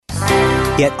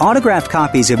Get autographed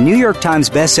copies of New York Times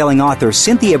bestselling author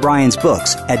Cynthia Brian's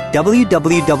books at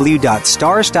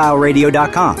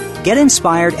www.starstyleradio.com. Get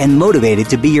inspired and motivated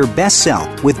to be your best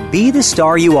self with Be the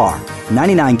Star You Are,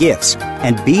 99 gifts,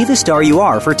 and Be the Star You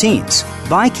Are for teens.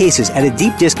 Buy cases at a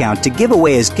deep discount to give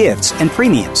away as gifts and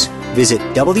premiums. Visit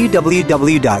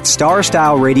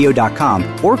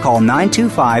www.starstyleradio.com or call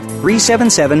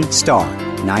 925-377-STAR.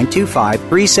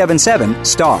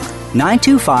 925-377-STAR.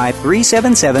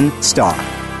 925-377-STAR.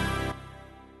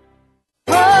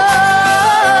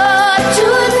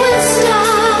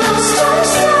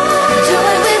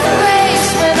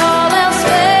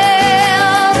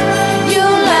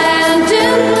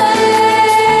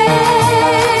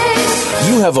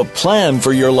 You have a plan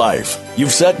for your life.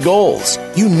 You've set goals.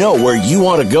 You know where you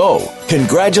want to go.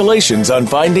 Congratulations on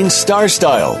finding Star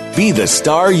Style. Be the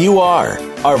star you are.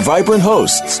 Our vibrant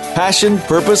hosts, passion,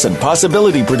 purpose, and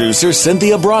possibility producer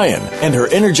Cynthia Brian and her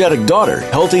energetic daughter,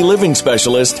 healthy living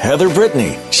specialist Heather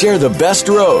Brittany, share the best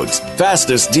roads,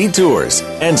 fastest detours,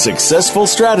 and successful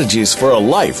strategies for a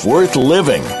life worth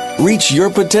living. Reach your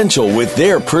potential with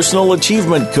their personal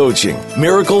achievement coaching,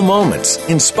 miracle moments,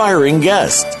 inspiring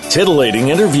guests, titillating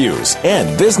interviews,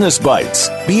 and business bites.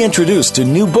 Be introduced to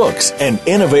new books and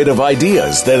innovative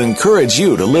ideas that encourage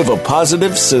you to live a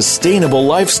positive, sustainable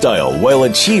lifestyle while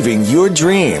achieving your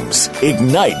dreams.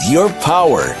 Ignite your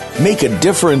power. Make a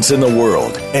difference in the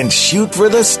world and shoot for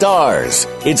the stars.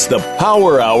 It's the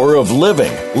Power Hour of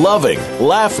living, loving,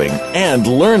 laughing, and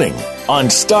learning. On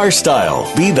Star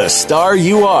Style, be the star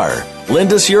you are.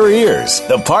 Lend us your ears.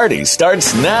 The party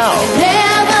starts now.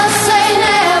 Never say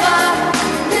never.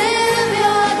 Live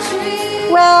your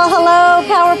dream. Well, hello,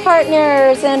 Power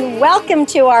Partners, and welcome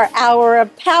to our Hour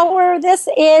of Power. This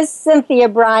is Cynthia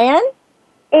Brian.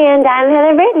 And I'm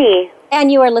Heather Brittany.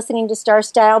 And you are listening to Star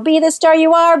Style. Be the Star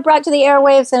You Are, brought to the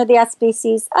airwaves under the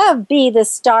auspices of Be the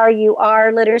Star You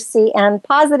Are, Literacy and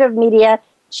Positive Media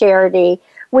Charity.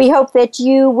 We hope that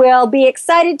you will be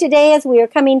excited today as we are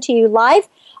coming to you live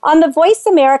on the Voice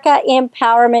America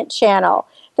Empowerment Channel.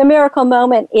 The Miracle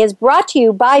Moment is brought to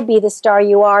you by Be the Star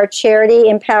You Are charity,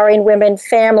 empowering women,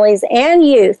 families, and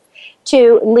youth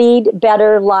to lead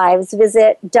better lives.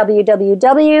 Visit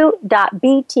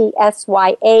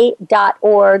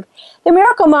www.btsya.org. The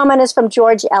Miracle Moment is from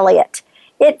George Eliot.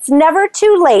 It's never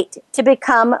too late to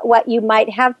become what you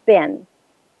might have been.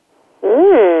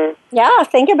 Yeah,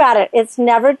 think about it. It's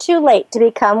never too late to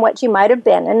become what you might have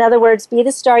been. In other words, be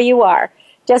the star you are.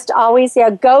 Just always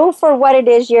go for what it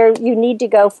is you need to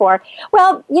go for.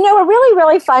 Well, a really,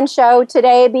 really fun show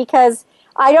today because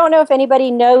I don't know if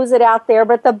anybody knows it out there,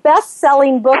 but the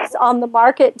best-selling books on the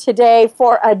market today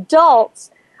for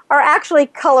adults are actually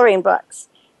coloring books.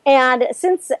 And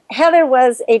since Heather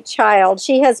was a child,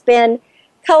 she has been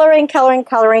coloring,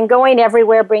 going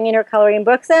everywhere, bringing her coloring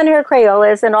books and her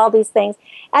Crayolas and all these things.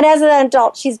 And as an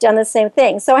adult, she's done the same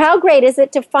thing. So how great is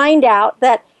it to find out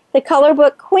that the color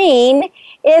book queen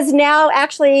is now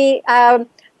actually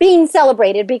being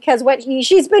celebrated because what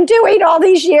she's been doing all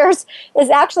these years is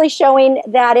actually showing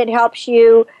that it helps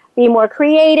you be more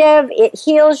creative, it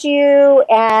heals you,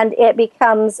 and it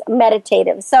becomes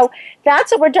meditative. So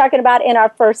that's what we're talking about in our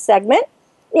first segment.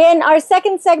 In our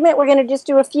second segment, we're going to just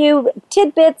do a few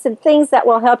tidbits and things that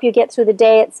will help you get through the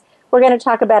day. We're going to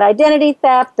talk about identity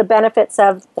theft, the benefits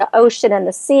of the ocean and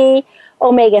the sea,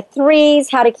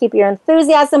 omega-3s, how to keep your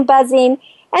enthusiasm buzzing,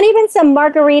 and even some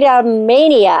margarita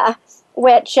mania,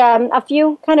 which a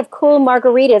few kind of cool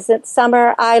margaritas. It's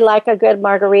summer. I like a good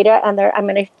margarita, and I'm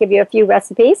going to give you a few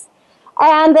recipes.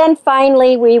 And then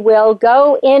finally, we will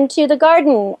go into the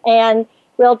garden and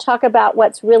we'll talk about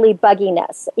what's really bugging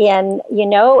us. And,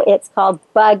 it's called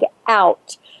Bug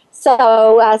Out.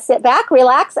 So sit back,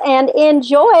 relax, and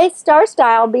enjoy Star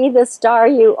Style. Be the star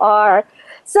you are.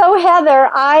 So, Heather,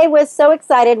 I was so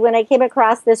excited when I came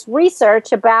across this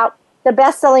research about the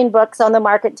best-selling books on the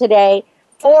market today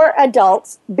for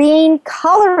adults being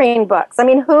coloring books. I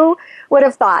mean, who would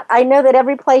have thought? I know that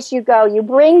every place you go, you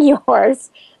bring yours.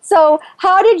 So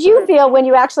how did you feel when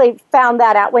you actually found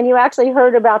that out, when you actually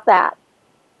heard about that?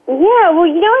 Yeah, well,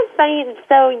 what's funny?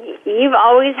 So you've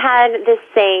always had this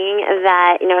saying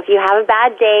that, if you have a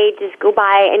bad day, just go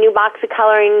buy a new box of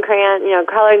coloring crayon,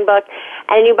 coloring book,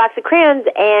 and a new box of crayons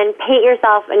and paint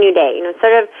yourself a new day.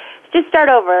 Sort of just start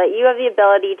over. You have the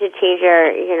ability to change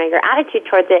your attitude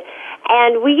towards it.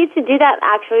 And we used to do that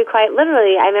actually quite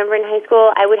literally. I remember in high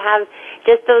school I would have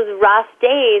just those rough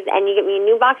days, and you get me a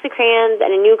new box of crayons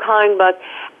and a new coloring book,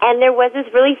 and there was this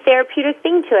really therapeutic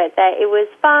thing to it, that it was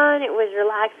fun, it was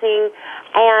relaxing,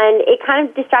 and it kind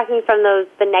of distracted me from the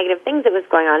negative things that was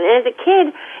going on. And as a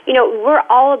kid, we're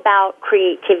all about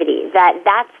creativity.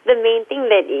 That's the main thing,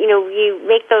 that, you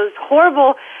make those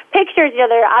horrible pictures,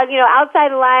 they're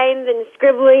outside lines and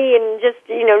scribbly and just,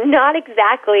 not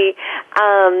exactly,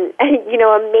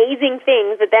 amazing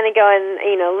things. But then I go and,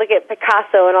 look at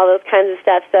Picasso and all those kinds of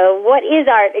stuff. So what is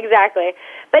art exactly?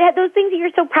 But those things that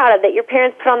you're so proud of, that your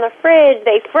parents put on the fridge,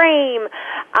 they frame,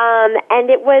 and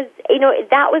it was,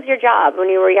 that was your job when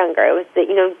you were younger. It was the,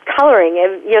 coloring,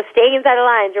 and, staying inside the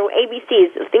lines, or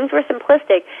ABCs. Things were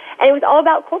simplistic, and it was all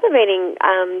about cultivating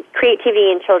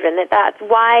creativity in children. That's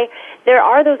why there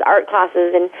are those art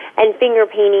classes and finger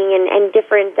painting and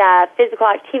different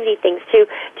physical activity things to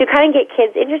kind of get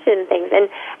kids interested in things. And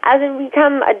as we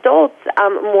become adults,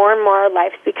 more and more our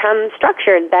lives become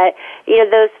structured. That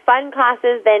those fun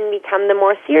classes then become the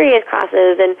more serious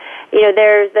classes, and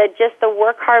there's just the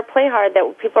work hard, play hard,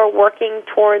 that people are working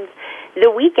towards the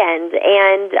weekend.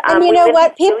 And you know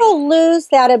what? People lose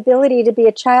that ability to be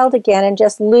a child again, and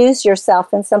just lose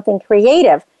yourself in something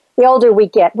creative. The older we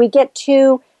get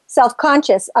too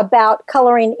self-conscious about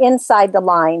coloring inside the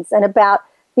lines and about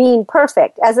being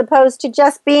perfect, as opposed to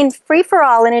just being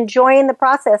free-for-all and enjoying the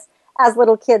process, as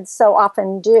little kids so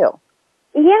often do.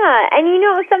 Yeah, and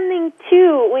something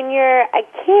too, when you're a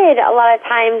kid, a lot of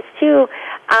times too,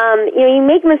 you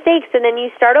make mistakes and then you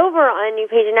start over on a new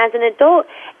page. And as an adult,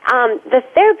 the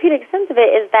therapeutic sense of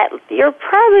it is that you're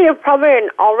probably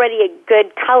already a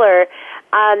good color,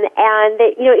 and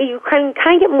that you kind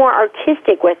of get more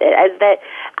artistic with it.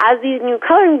 As these new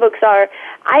coloring books are,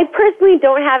 I personally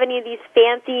don't have any of these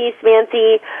fancy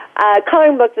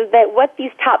coloring books. Is that what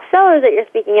these top sellers that you're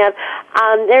speaking of?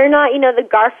 They're not the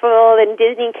Garfield and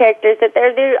Disney characters. That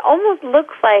they almost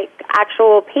looks like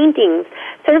actual paintings.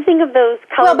 Sort of think of those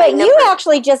colors. Well, but you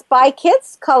actually just buy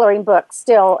kids' coloring books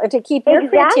still to keep your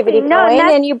creativity going,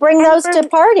 and you bring those to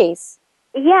parties.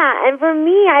 Yeah, and for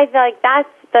me, I feel like that's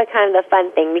the kind of the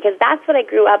fun thing, because that's what I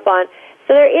grew up on.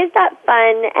 So there is that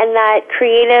fun and that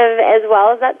creative as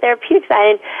well as that therapeutic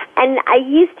side. And I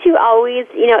used to always,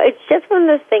 it's just one of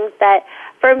those things that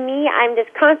for me, I'm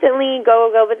just constantly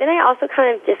go. But then I also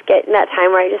kind of just get in that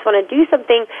time where I just want to do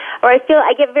something, or I feel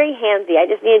I get very handsy. I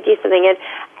just need to do something.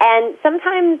 And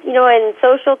sometimes, in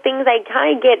social things, I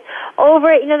kind of get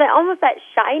over it, that almost that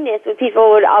shyness with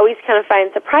people would always kind of find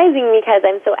surprising, because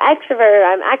I'm so extroverted.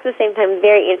 I'm at the same time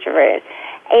very introverted.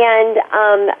 And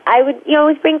I would,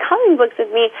 always bring coloring books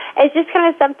with me. It's just kind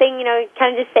of something,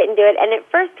 kind of just sit and do it. And at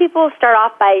first people start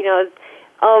off by,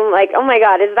 like, oh my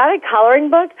God, is that a coloring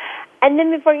book? And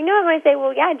then before you know it, when I say,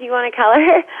 well, yeah, do you want to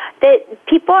color? That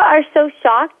people are so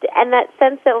shocked, and that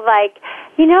sense of like,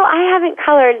 I haven't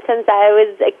colored since I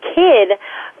was a kid,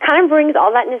 kind of brings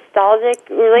all that nostalgic,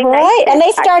 really nice. Right, and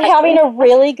they start having a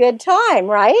really good time,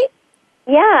 right?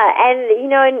 Yeah, and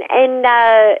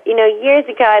years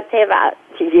ago, I'd say about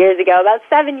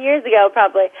 7 years ago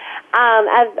probably,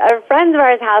 at a friend of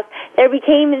ours' house, there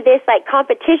became this like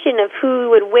competition of who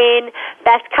would win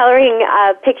best coloring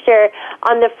picture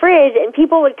on the fridge, and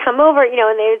people would come over, and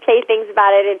they would say things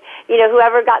about it, and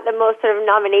whoever got the most sort of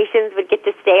nominations would get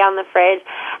to stay on the fridge.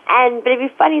 But it'd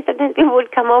be funny, sometimes people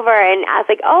would come over and ask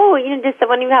like, oh, does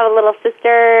someone who have a little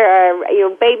sister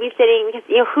or babysitting, because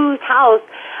whose house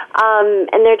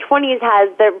in their 20s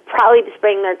they're probably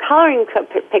displaying their coloring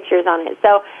pictures on it.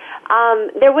 So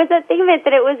there was a thing of it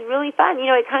that it was really fun.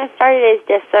 It kind of started as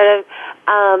just sort of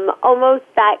almost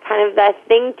that kind of that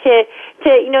thing to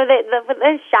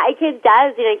the shy kid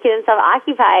does, keep himself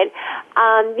occupied,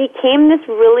 became this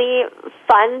really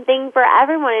fun thing for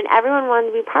everyone, and everyone wanted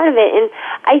to be part of it. And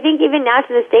I think even now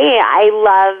to this day, I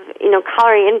love,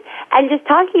 coloring. And just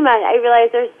talking about it, I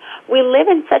realize we live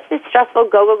in such this stressful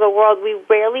go world. We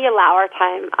rarely allow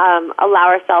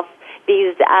ourselves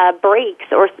these breaks,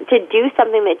 or to do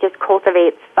something that just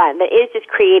cultivates fun, that is just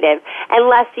creative.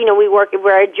 Unless,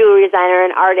 we're a jewelry designer,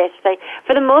 an artist. Like,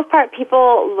 for the most part,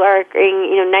 people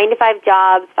working, 9-to-5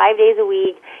 jobs, 5 days a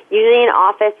week, usually in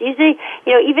office. Usually,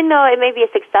 even though it may be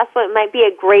it might be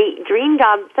a great dream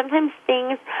job, sometimes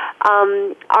things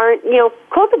aren't,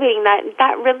 cultivating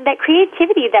that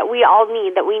creativity that we all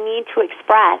need, that we need to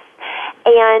express.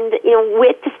 And,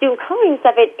 with the student coloring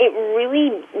stuff, it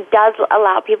really does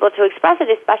allow people to express it,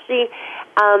 especially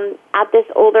at this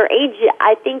older age.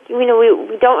 I think, we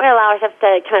don't allow ourselves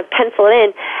to kind of pencil it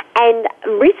in. And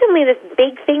recently, this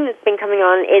big thing that's been coming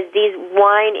on is these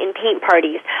wine and paint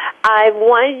parties. I've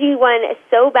wanted to do one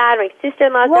so bad. My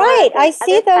sister-in-law. Right, I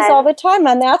see those all the time,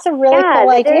 and that's a really cool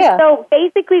idea. So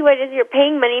basically, what it is, you're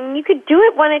paying money. I mean, you could do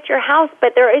it one at your house,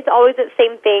 but there is always the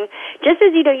same thing. Just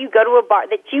as you go to a bar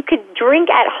that you could drink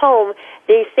at home.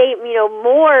 They say,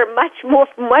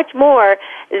 much more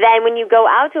than when you go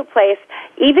out to a place.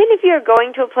 Even if you're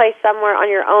going to a place somewhere on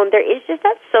your own, there is just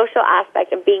that social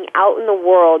aspect of being out in the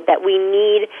world that we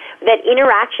need, that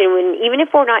interaction. Even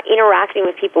if we're not interacting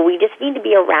with people, we just need to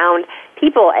be around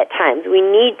people at times. We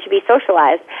need to be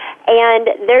socialized. And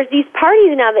there's these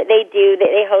parties now that they do, that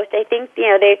they host. I think,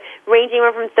 they range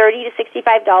anywhere from $30 to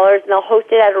 $65, and they'll host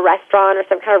it at a restaurant or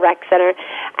some kind of rec center.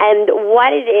 And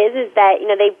what it is that,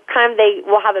 they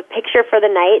will have a picture for the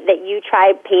night that you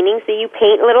try painting. So you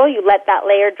paint a little, you let that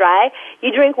layer dry,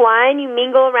 you drink wine, you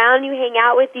mingle around, you hang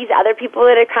out with these other people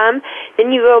that have come,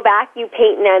 then you go back, you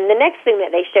paint, and then the next thing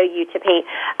that they show you to paint.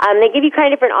 They give you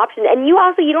kind of different options. And you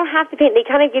don't have to paint. They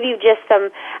kind of give you just some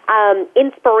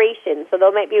inspiration. So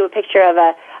there might be a picture of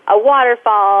a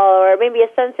waterfall or maybe a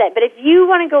sunset. But if you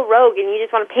want to go rogue and you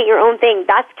just want to paint your own thing,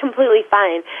 that's completely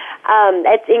fine.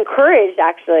 It's encouraged,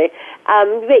 actually.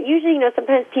 But usually,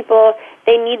 sometimes people,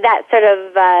 they need that sort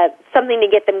of something to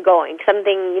get them going.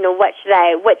 Something, what should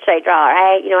I draw?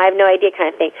 I have no idea,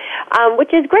 kind of thing.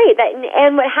 Which is great.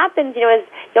 And what happens, is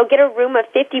you'll get a room of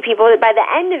 50 people. That by the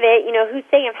end of it, who's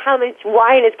saying of how much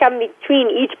wine is coming between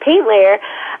each paint layer?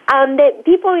 That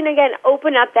people, again,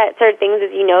 open up that sort of things,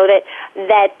 as you know,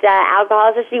 that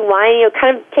alcohol, especially wine,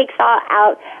 kind of takes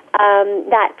out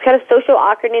that kind of social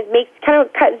awkwardness,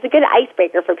 it's a good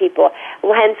icebreaker for people.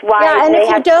 Hence why and they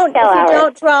if you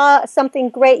don't draw something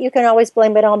great, you can always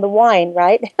blame it on the wine,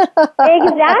 right?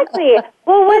 Exactly.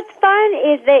 Well, what's fun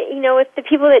is that, it's the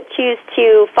people that choose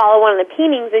to follow one of the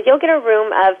paintings, is you'll get a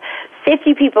room of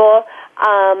 50 people,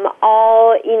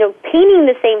 all, painting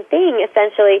the same thing,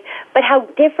 essentially, but how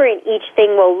different each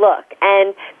thing will look.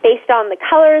 And based on the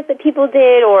colors that people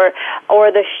did or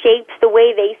the shapes, the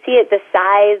way they see it, the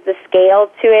size, the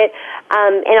scale to it,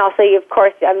 and also, of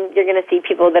course, you're going to see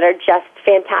people that are just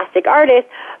fantastic artists.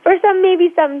 For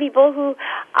maybe some people who,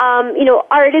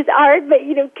 art is art, but,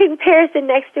 comparison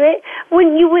next to it,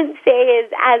 you wouldn't say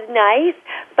is as nice.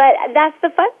 But that's the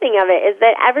fun thing of it, is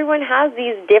that everyone has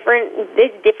these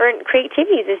different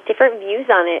creativities, these different views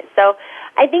on it. So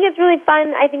I think it's really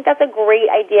fun. I think that's a great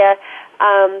idea.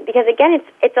 Because again,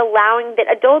 it's allowing that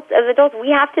as adults,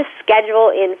 we have to schedule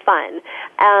in fun.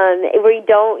 We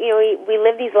don't, we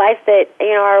live these lives that,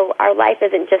 our life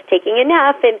isn't just taking a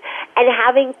nap and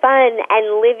having fun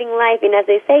and living life. And as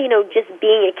they say, just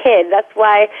being a kid. That's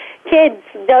why kids,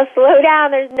 don't slow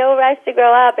down. There's no rush to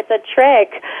grow up. It's a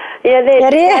trick. It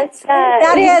is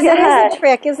a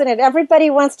trick, isn't it?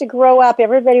 Everybody wants to grow up.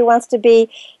 Everybody wants to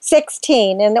be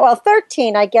 16 and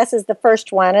 13, I guess, is the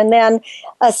first one, and then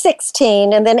 16.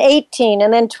 And then 18,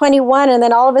 and then 21, and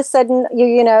then all of a sudden,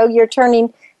 you're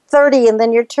turning 30, and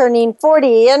then you're turning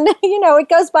 40, and, it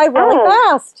goes by really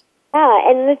fast. Yeah,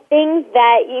 and the things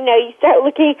that, you start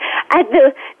looking at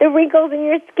the wrinkles in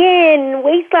your skin,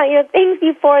 waistline, things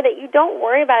before that you don't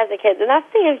worry about as a kid. And that's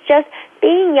the thing, is just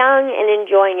being young and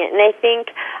enjoying it. And I think,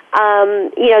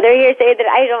 they're here to say that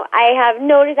I have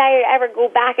no desire to ever go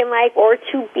back in life or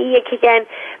to be a kid again.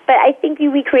 But I think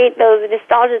we create those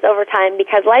nostalgias over time,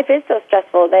 because life is so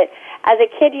stressful that as a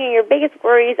kid, your biggest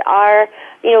worries are,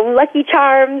 Lucky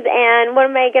Charms and what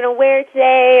am I going to wear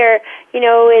today, or,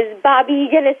 is Bobby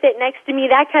going to sit next to me,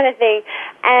 that kind of thing.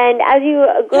 And as you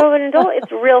grow an adult,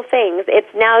 it's real things. It's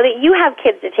now that you have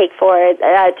kids to take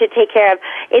care of.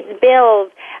 It's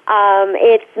bills,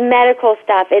 it's medical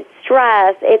stuff, it's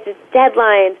stress, it's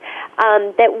deadlines,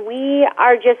 that we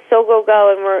are just so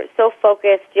go, and we're so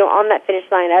focused, on that finish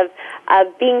line of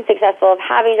being successful, of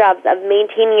having jobs, of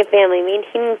maintaining a family,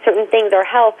 maintaining certain things, or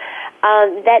health,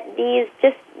 that these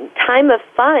just time of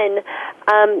fun,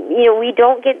 we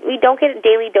don't get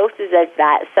daily doses of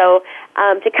that. So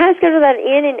to kind of schedule that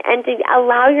in and to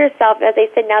allow yourself, as I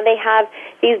said, now they have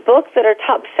these books that are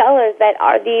top sellers that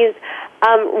are these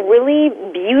really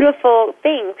beautiful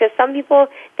things. Because some people,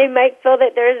 they might feel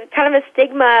that there's kind of a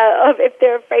stigma of if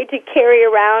they're afraid to carry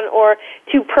around or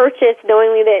to purchase,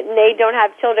 knowingly that they don't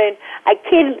have children, a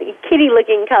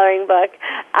kitty-looking coloring book.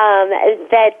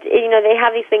 That they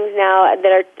have these things now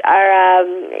that are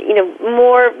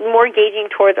more gauging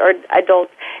towards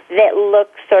adults that look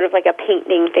sort of like a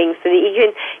painting thing, so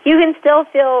that you can still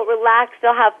feel relaxed,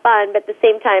 still have fun, but at the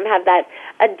same time have that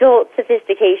adult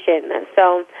sophistication.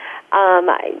 So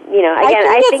Again,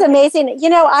 I think it's amazing.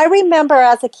 I remember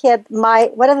as a kid,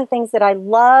 one of the things that I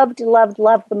loved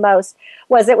the most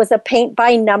was it was a paint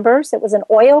by numbers. It was an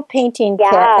oil painting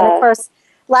kit. And of course,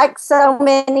 like so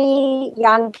many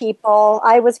young people,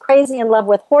 I was crazy in love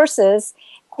with horses,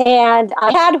 and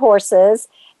I had horses.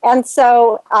 And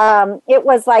so it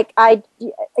was like I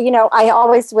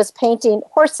always was painting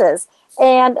horses.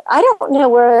 And I don't know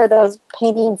where those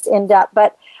paintings end up,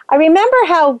 but I remember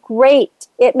how great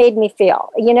it made me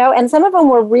feel, and some of them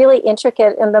were really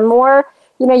intricate. And the more,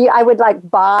 I would like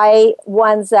buy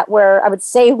ones that I would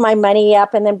save my money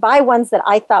up and then buy ones that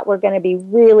I thought were going to be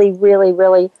really, really,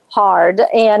 really hard.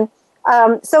 And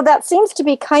so that seems to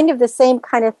be kind of the same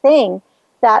kind of thing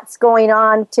that's going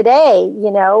on today,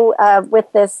 with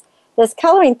this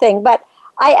coloring thing. But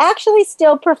I actually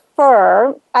still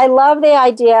prefer, I love the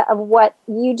idea of what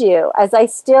you do, as I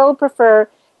still prefer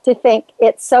to think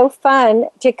it's so fun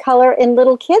to color in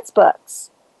little kids' books.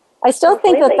 I still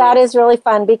think that is really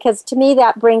fun, because to me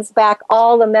that brings back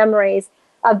all the memories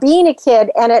of being a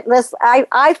kid, and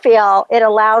I feel it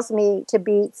allows me to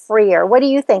be freer. What do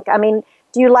you think? I mean,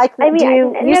 do you like? Do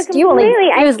you only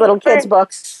use little kids'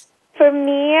 books? For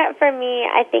me,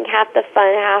 I think half the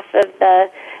fun, half of the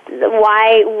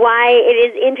why it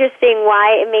is interesting,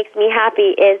 why it makes me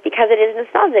happy is because it is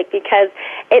nostalgic, because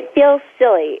it feels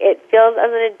silly. It feels,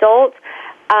 as an adult,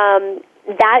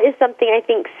 that is something I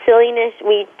think silliness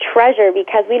we treasure,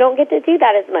 because we don't get to do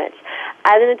that as much.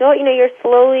 As an adult, you're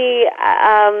slowly,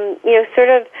 sort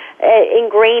of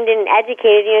ingrained and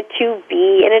educated, to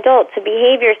be an adult, to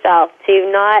behave yourself, to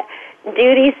not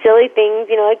do these silly things,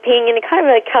 like painting in a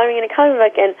coloring book, coloring in a coloring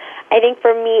book. And I think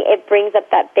for me, it brings up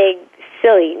that big,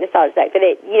 silly nostalgia fact that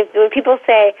when people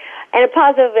say, in a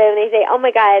positive way, when they say, "Oh my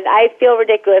God, I feel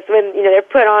ridiculous," when they're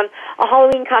put on a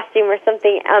Halloween costume or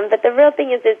something. But the real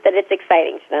thing is that it's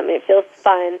exciting to them. It feels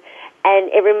fun, and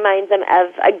it reminds them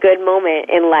of a good moment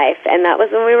in life. And that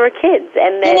was when we were kids.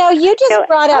 And then, you just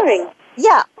brought up,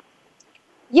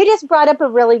 you just brought up a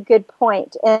really good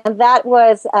point, and that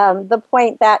was the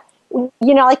point that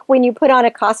like when you put on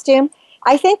a costume.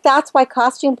 I think that's why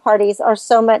costume parties are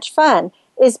so much fun.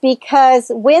 Is because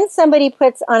when somebody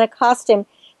puts on a costume,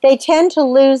 they tend to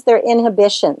lose their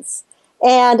inhibitions.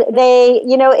 And they,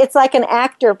 it's like an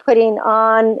actor putting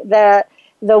on the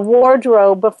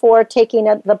wardrobe before taking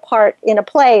the part in a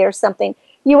play or something.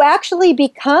 You actually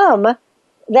become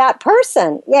that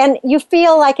person, and you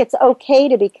feel like it's okay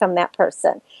to become that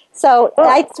person. So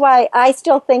that's why I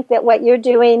still think that what you're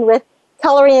doing with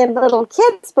coloring in little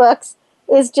kids' books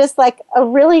is just like a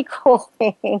really cool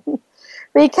thing.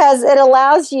 Because it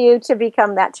allows you to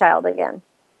become that child again.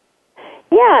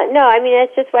 Yeah, no, I mean,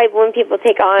 it's just why when people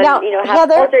take on, have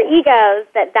older egos,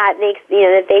 that makes,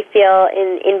 that they feel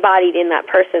embodied in that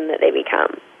person that they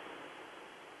become.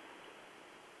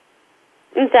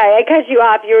 I'm sorry, I cut you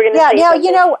off. You were going to say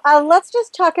something. Let's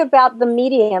just talk about the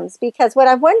mediums, because what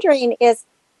I'm wondering is,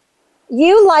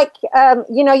 you like,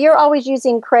 you're always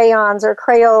using crayons or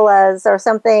Crayolas or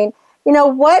something.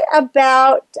 What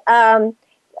about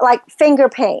like finger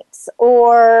paints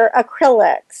or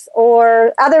acrylics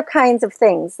or other kinds of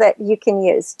things that you can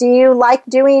use? Do you like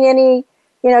doing any,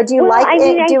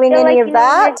 doing any of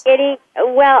that?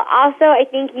 Also, I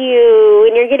think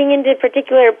when you're getting into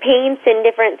particular paints and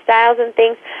different styles and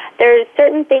things, there's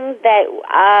certain things that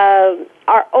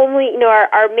are only,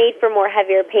 are made for more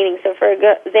heavier painting. So, for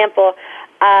example,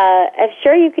 I'm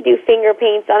sure you could do finger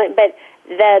paints on it, but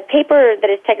the paper that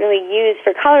is technically used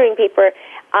for coloring paper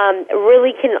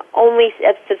really can only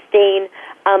sustain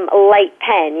a light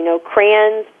pen,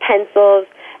 crayons, pencils,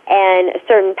 and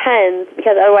certain pens,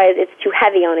 because otherwise it's too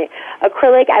heavy on it.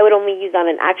 Acrylic, I would only use on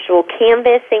an actual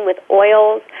canvas, same with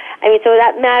oils. I mean, so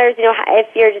that matters, if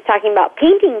you're just talking about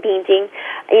painting,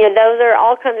 those are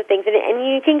all kinds of things. And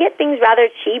you can get things rather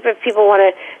cheap if people want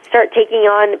to start taking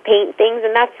on paint things,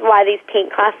 and that's why these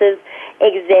paint classes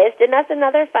exist. And that's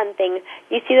another fun thing.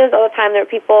 You see those all the time. There are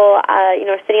people,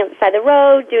 sitting on the side of the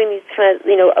road doing these kind of,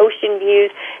 ocean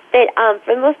views. That,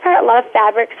 for the most part, a lot of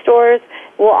fabric stores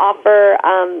will offer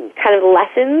kind of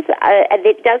lessons.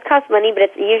 It does cost money, but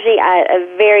it's usually at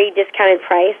a very discounted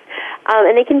price.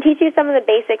 And they can teach you some of the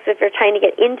basics if you're trying to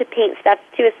get into paint stuff,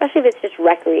 too, especially if it's just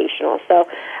recreational. So,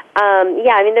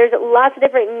 there's lots of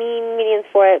different mediums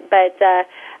for it, but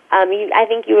I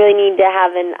think you really need to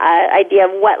have an idea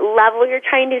of what level you're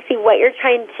trying to see, what you're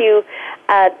trying to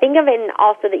think of, and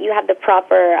also that you have the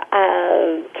proper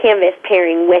canvas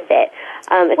pairing with it.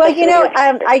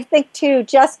 I think too,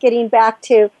 just getting back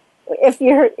to, if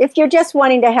you're just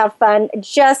wanting to have fun,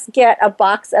 just get a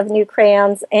box of new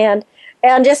crayons and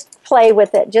just play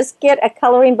with it. Just get a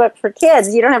coloring book for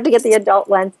kids. You don't have to get the adult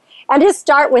ones. And just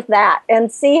start with that and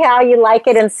see how you like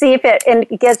it and see if it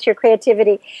gets your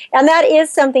creativity. And that is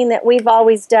something that we've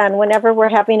always done. Whenever we're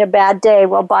having a bad day,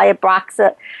 we'll buy a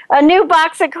new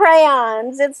box of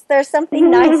crayons. There's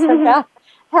something nice about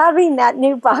having that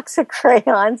new box of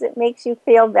crayons. It makes you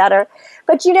feel better.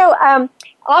 But,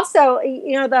 also,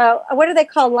 what are they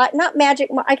called? Not magic,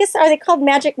 I guess, are they called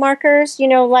magic markers?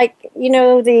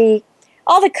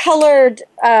 All the colored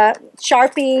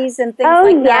Sharpies and things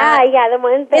like that. Oh, yeah, the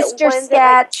ones that Mr.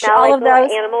 Sketch, all of those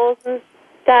animals and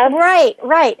stuff.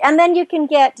 Right. And then you can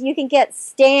get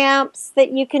stamps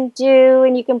that you can do,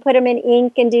 and you can put them in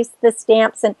ink and do the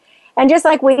stamps. And just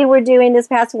like we were doing this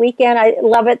past weekend, I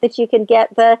love it that you can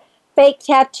get the fake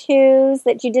tattoos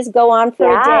that you just go on for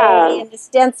a day, and the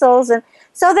stencils. And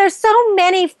so there's so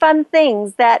many fun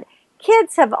things that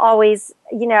kids have always,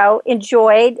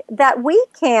 enjoyed that we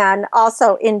can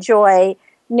also enjoy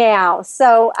now.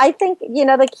 So I think,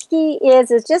 the key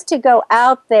is just to go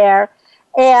out there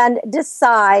and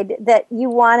decide that you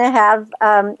want to have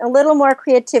a little more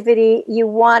creativity. You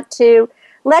want to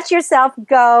let yourself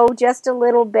go just a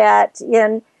little bit,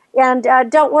 and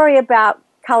don't worry about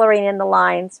coloring in the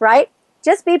lines, right?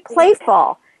 Just be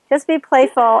playful. Just be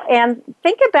playful and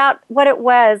think about what it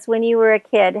was when you were a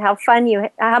kid, how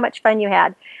much fun you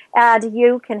had. And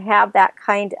you can have that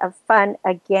kind of fun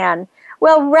again.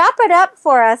 Well, wrap it up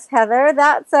for us, Heather.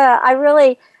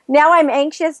 Now I'm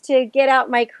anxious to get out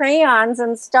my crayons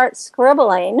and start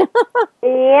scribbling.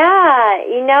 Yeah,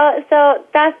 so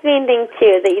that's the main thing,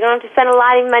 too, that you don't have to spend a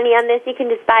lot of money on this. You can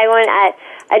just buy one at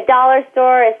a dollar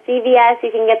store, a CVS.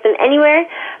 You can get them anywhere.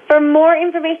 For more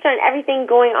information on everything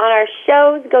going on our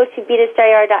shows, go to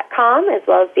bethestaryouare.com as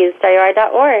well as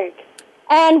bethestaryouare.org.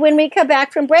 And when we come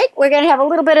back from break, we're going to have a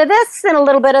little bit of this and a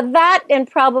little bit of that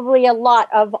and probably a lot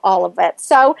of all of it.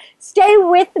 So stay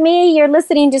with me. You're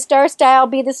listening to Star Style,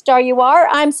 Be the Star You Are.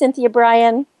 I'm Cynthia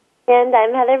Brian. And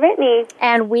I'm Heather Brittany.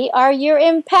 And we are your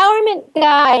empowerment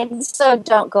guides. So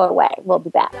don't go away. We'll be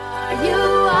back. You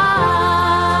are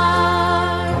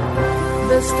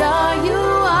the star you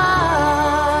are.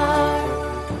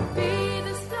 Be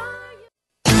the star you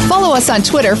are. Follow us on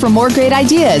Twitter for more great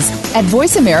ideas at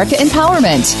Voice America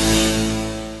Empowerment.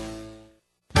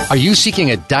 Are you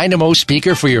seeking a dynamo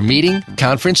speaker for your meeting,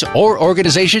 conference, or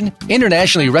organization?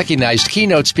 Internationally recognized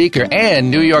keynote speaker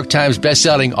and New York Times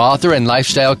bestselling author and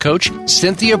lifestyle coach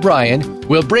Cynthia Brian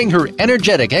will bring her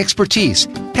energetic expertise,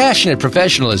 passionate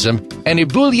professionalism, and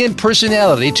ebullient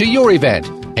personality to your event.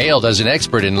 Hailed as an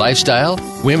expert in lifestyle,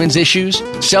 women's issues,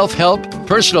 self-help,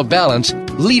 personal balance,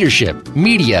 leadership,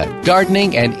 media,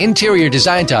 gardening, and interior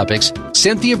design topics,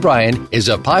 Cynthia Brian is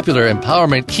a popular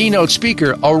empowerment keynote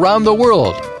speaker around the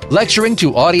world, lecturing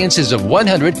to audiences of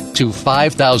 100 to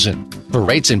 5,000. For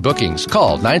rates and bookings,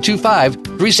 call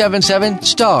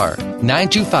 925-377-STAR,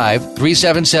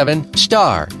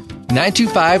 925-377-STAR,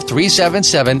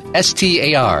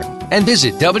 925-377-STAR, and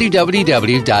visit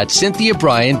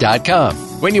www.cynthiabrian.com.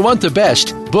 When you want the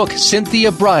best, book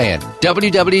Cynthia Brian,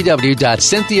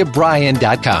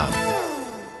 www.cynthiabrian.com.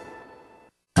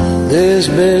 This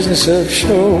business of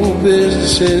show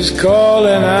business is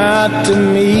calling out to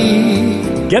me.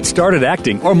 Get started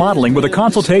acting or modeling with a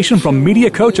consultation from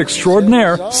media coach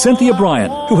extraordinaire Cynthia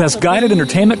Brian, who has guided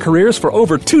entertainment careers for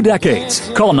over 2 decades.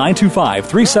 Call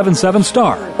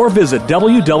 925-377-STAR or visit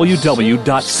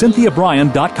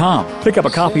www.cynthiabrian.com. Pick up a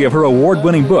copy of her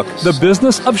award-winning book, The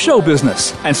Business of Show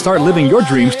Business, and start living your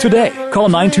dreams today. Call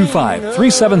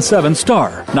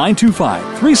 925-377-STAR,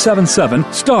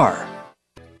 925-377-STAR.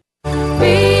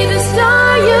 Be the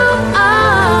star you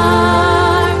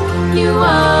are. You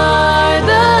are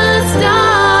the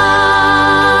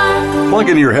star. Plug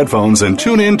in your headphones and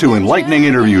tune in to enlightening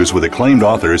interviews with acclaimed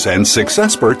authors and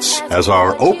successperts as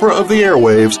our Oprah of the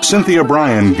airwaves, Cynthia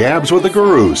Brian, gabs with the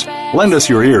gurus. Lend us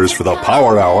your ears for the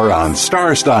Power Hour on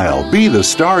Star Style. Be the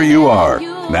star you are.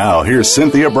 Now, here's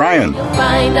Cynthia Brian.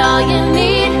 Find all you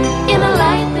need in the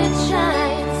light that shines.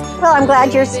 Well, I'm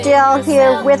glad you're still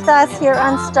here with us here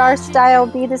on Star Style,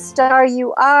 Be the Star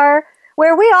You Are,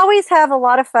 where we always have a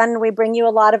lot of fun. We bring you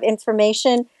a lot of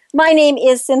information. My name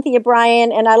is Cynthia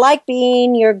Brian, and I like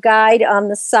being your guide on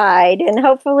the side and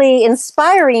hopefully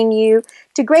inspiring you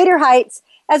to greater heights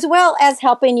as well as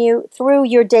helping you through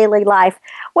your daily life.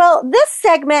 Well, this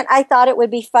segment, I thought it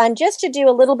would be fun just to do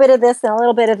a little bit of this and a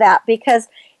little bit of that, because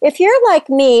if you're like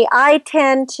me, I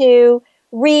tend to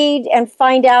read and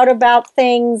find out about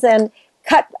things and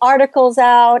cut articles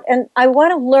out, and I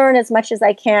want to learn as much as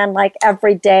I can, like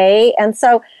every day. And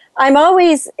so I'm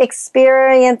always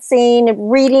experiencing,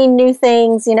 reading new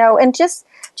things, and just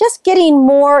getting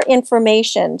more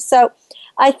information. So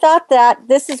I thought that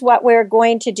this is what we're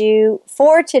going to do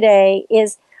for today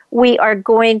is we are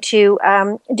going to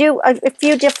do a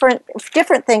few different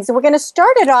things. And we're going to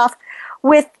start it off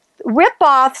with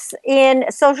rip-offs in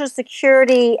Social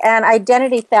Security and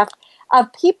identity theft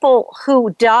of people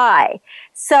who die.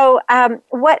 So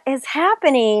what is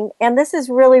happening, and this is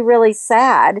really, really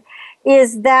sad,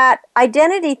 is that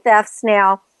identity thefts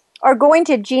now are going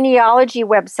to genealogy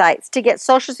websites to get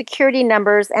Social Security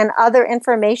numbers and other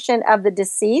information of the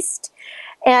deceased.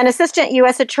 And Assistant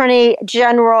U.S. Attorney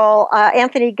General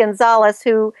Anthony Gonzalez,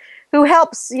 who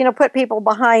helps put people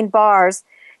behind bars,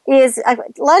 is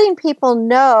letting people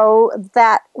know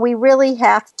that we really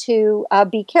have to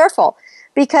be careful.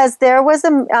 Because there was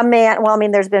a man, well, I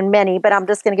mean, there's been many, but I'm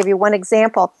just going to give you one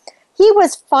example. He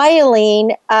was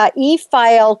filing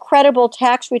e-file credible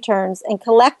tax returns and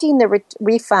collecting the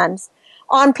refunds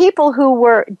on people who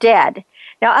were dead.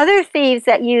 Now, other thieves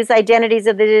that use identities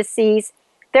of the deceased,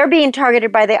 they're being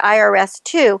targeted by the IRS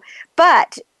too,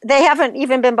 but they haven't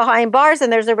even been behind bars,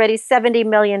 and there's already $70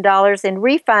 million in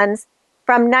refunds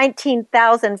from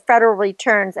 19,000 federal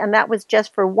returns, and that was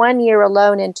just for 1 year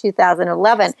alone in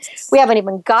 2011. We haven't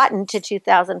even gotten to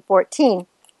 2014.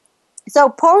 So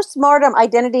post-mortem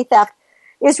identity theft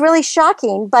is really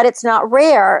shocking, but it's not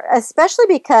rare, especially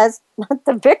because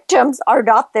the victims are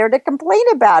not there to complain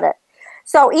about it.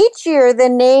 So each year, the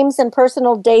names and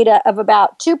personal data of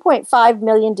about 2.5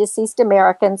 million deceased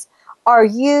Americans are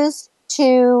used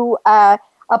to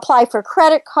apply for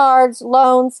credit cards,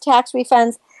 loans, tax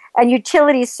refunds, and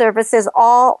utility services,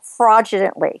 all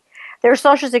fraudulently. Their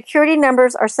Social Security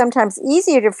numbers are sometimes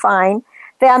easier to find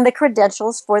than the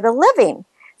credentials for the living.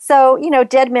 So,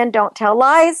 dead men don't tell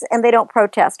lies, and they don't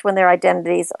protest when their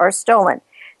identities are stolen.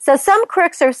 So some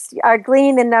crooks are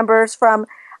gleaning the numbers from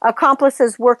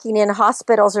accomplices working in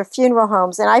hospitals or funeral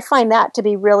homes, and I find that to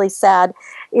be really sad,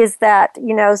 is that,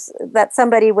 that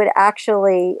somebody would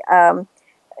actually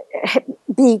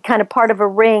be kind of part of a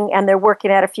ring, and they're working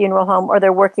at a funeral home or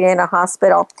they're working in a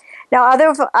hospital. Now,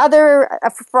 other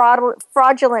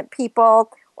fraudulent people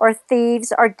or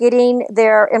thieves are getting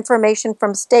their information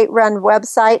from state-run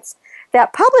websites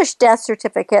that publish death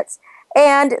certificates,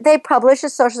 and they publish the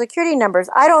Social Security numbers.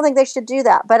 I don't think they should do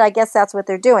that, but I guess that's what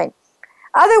they're doing.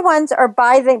 Other ones are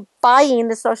buying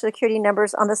the Social Security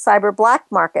numbers on the cyber black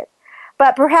market.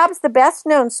 But perhaps the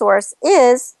best-known source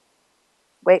is,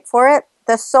 wait for it,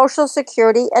 the Social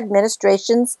Security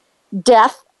Administration's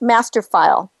death master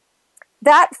file.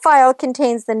 That file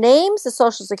contains the names, the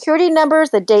Social Security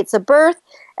numbers, the dates of birth,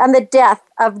 and the death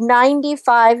of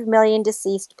 95 million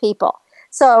deceased people.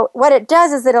 So what it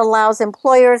does is it allows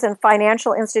employers and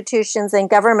financial institutions and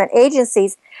government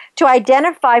agencies to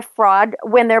identify fraud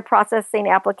when they're processing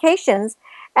applications,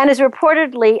 and is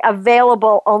reportedly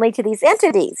available only to these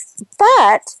entities.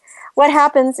 But what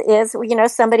happens is,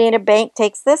 somebody in a bank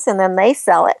takes this and then they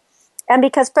sell it. And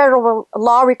because federal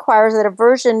law requires that a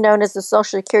version known as the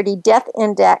Social Security Death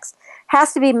Index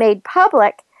has to be made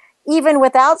public, even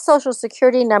without Social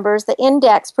Security numbers, the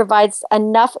index provides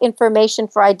enough information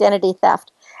for identity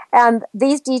theft. And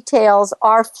these details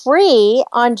are free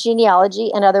on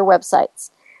genealogy and other websites.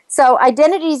 So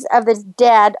identities of the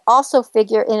dead also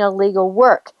figure in illegal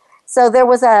work. So there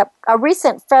was a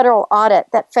recent federal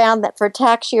audit that found that for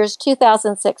tax years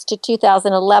 2006 to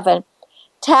 2011,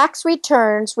 tax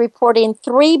returns reporting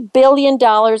 $3 billion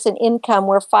in income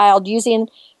were filed using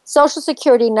Social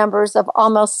Security numbers of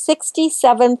almost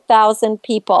 67,000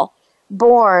 people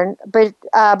born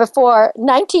before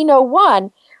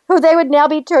 1901, who they would now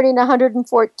be turning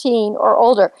 114 or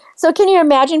older. So can you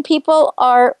imagine people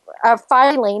are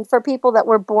filing for people that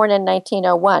were born in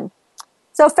 1901?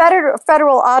 So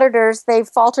federal auditors, they've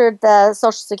faulted the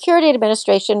Social Security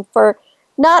Administration for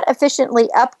not efficiently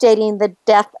updating the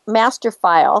death master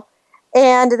file,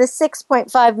 and the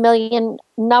 6.5 million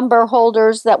number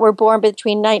holders that were born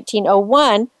between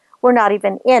 1901 were not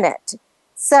even in it.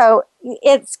 So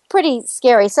it's pretty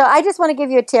scary. So I just want to give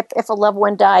you a tip if a loved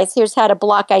one dies. Here's how to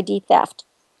block ID theft.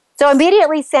 So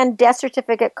immediately send death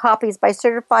certificate copies by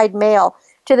certified mail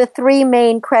to the 3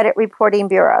 main credit reporting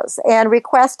bureaus and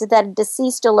request that a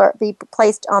deceased alert be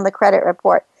placed on the credit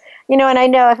report. And I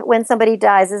know when somebody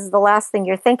dies, this is the last thing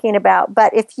you're thinking about,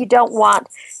 but if you don't want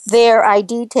their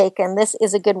ID taken, this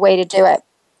is a good way to do it.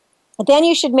 Then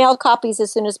you should mail copies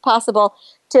as soon as possible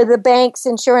to the banks,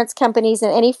 insurance companies,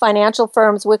 and any financial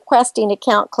firms requesting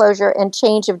account closure and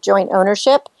change of joint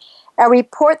ownership.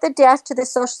 Report the death to the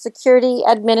Social Security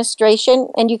Administration,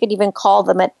 and you could even call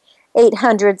them at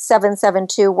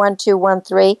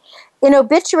 800-772-1213. In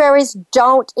obituaries,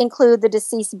 don't include the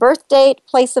deceased birth date,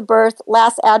 place of birth,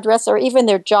 last address, or even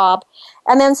their job.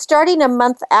 And then starting a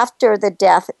month after the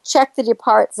death, check the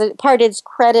departed's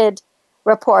credit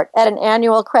report at an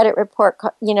annual credit report,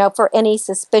 for any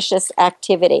suspicious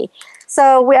activity.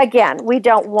 So we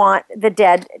don't want the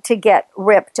dead to get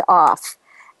ripped off.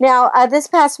 Now, this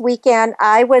past weekend,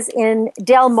 I was in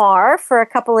Del Mar for a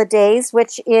couple of days,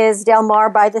 which is Del Mar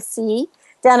by the sea,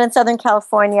 down in Southern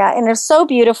California, and it was so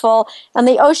beautiful, and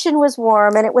the ocean was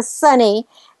warm, and it was sunny,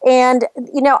 and,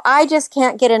 I just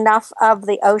can't get enough of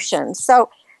the ocean. So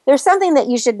there's something that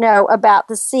you should know about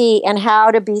the sea and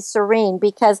how to be serene,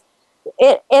 because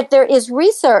there is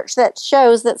research that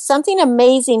shows that something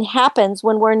amazing happens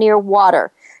when we're near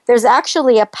water. There's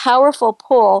actually a powerful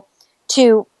pull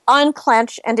to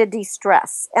unclench and to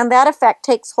de-stress, and that effect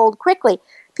takes hold quickly.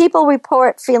 People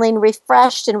report feeling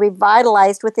refreshed and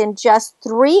revitalized within just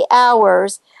 3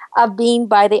 hours of being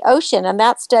by the ocean, and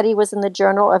that study was in the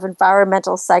Journal of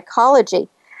Environmental Psychology.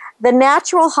 The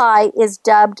natural high is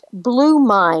dubbed blue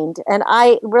mind, and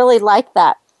I really like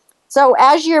that. So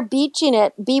as you're beaching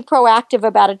it, be proactive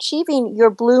about achieving your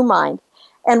blue mind.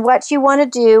 And what you want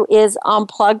to do is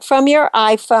unplug from your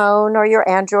iPhone or your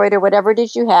Android or whatever it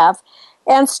is you have,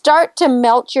 and start to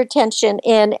melt your tension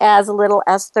in as little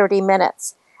as 30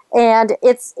 minutes. And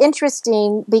it's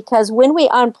interesting because when we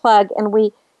unplug and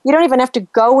you don't even have to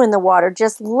go in the water,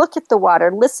 just look at the water,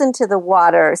 listen to the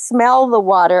water, smell the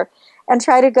water, and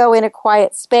try to go in a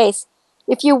quiet space.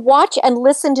 If you watch and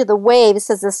listen to the waves,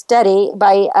 as a study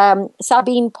by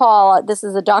Sabine Paul, this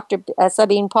is a Dr.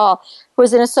 Sabine Paul, who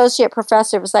is an associate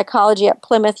professor of psychology at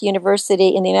Plymouth University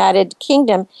in the United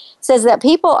Kingdom, says that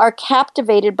people are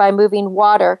captivated by moving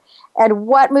water. And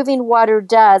what moving water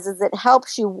does is it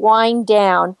helps you wind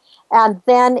down, and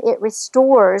then it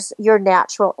restores your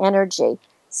natural energy.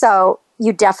 So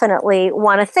you definitely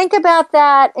want to think about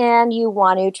that, and you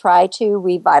want to try to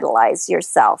revitalize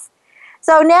yourself.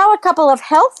 So now a couple of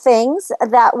health things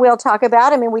that we'll talk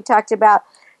about. I mean, we talked about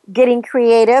getting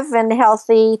creative and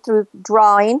healthy through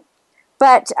drawing.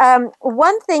 But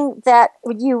one thing that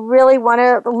you really want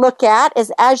to look at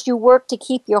is as you work to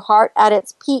keep your heart at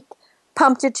its peak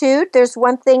punctitude, there's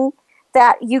one thing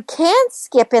that you can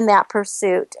skip in that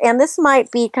pursuit. And this might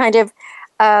be kind of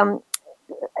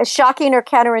shocking or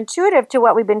counterintuitive to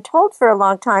what we've been told for a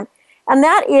long time. And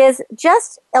that is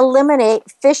just eliminate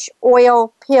fish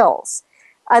oil pills.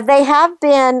 They have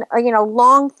been,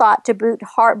 long thought to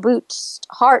boost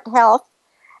heart health,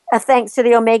 thanks to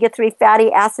the omega-3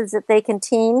 fatty acids that they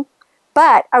contain.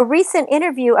 But a recent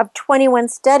interview of 21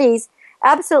 studies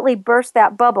absolutely burst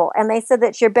that bubble. And they said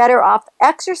that you're better off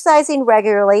exercising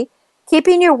regularly,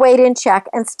 keeping your weight in check,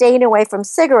 and staying away from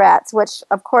cigarettes, which,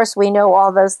 of course, we know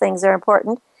all those things are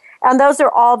important. And those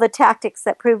are all the tactics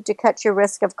that prove to cut your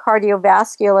risk of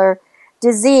cardiovascular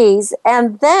disease.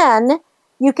 And then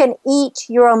you can eat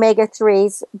your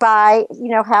omega-3s by,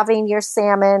 having your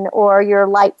salmon or your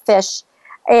light fish.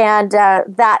 And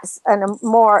that's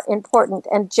more important.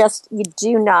 And just, you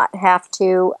do not have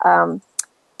to,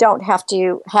 don't have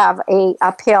to have a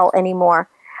pill anymore.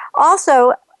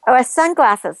 Also,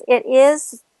 sunglasses. It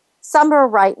is summer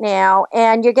right now,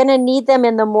 and you're going to need them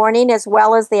in the morning as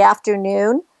well as the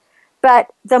afternoon.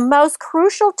 But the most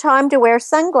crucial time to wear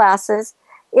sunglasses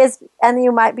is, and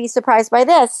you might be surprised by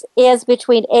this, is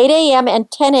between 8 a.m. and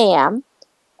 10 a.m.,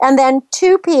 and then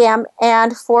 2 p.m.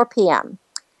 and 4 p.m.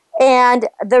 And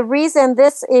the reason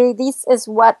this is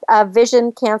what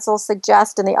vision councils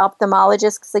suggest and the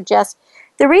ophthalmologists suggest.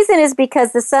 The reason is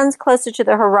because the sun's closer to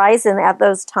the horizon at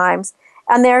those times,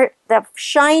 and the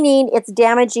shining, it's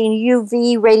damaging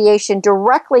UV radiation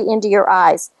directly into your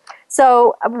eyes.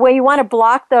 So you want to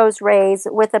block those rays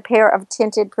with a pair of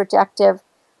tinted protective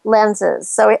lenses.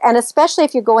 So, and especially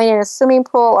if you're going in a swimming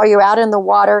pool or you're out in the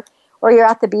water or you're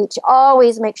at the beach,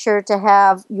 always make sure to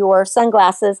have your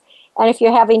sunglasses. And if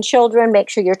you're having children, make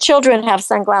sure your children have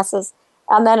sunglasses.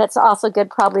 And then it's also good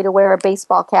probably to wear a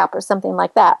baseball cap or something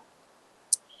like that.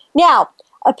 Now,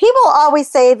 people always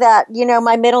say that,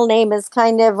 my middle name is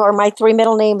or my 3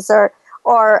 middle names are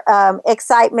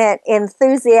excitement,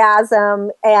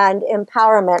 enthusiasm, and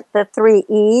empowerment, the 3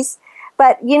 E's.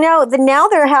 But, now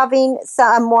they're having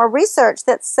some more research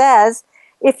that says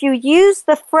if you use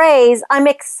the phrase, I'm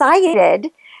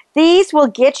excited, these will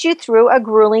get you through a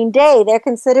grueling day. They're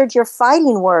considered your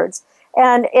fighting words.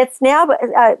 And it's now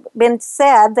been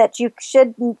said that you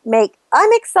should make, I'm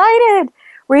excited,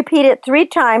 repeat it 3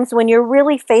 times when you're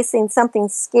really facing something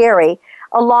scary,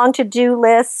 a long to-do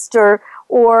list or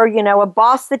a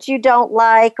boss that you don't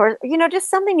like, or, just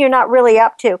something you're not really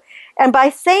up to. And by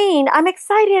saying, I'm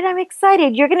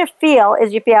excited, you're going to feel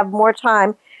as if you have more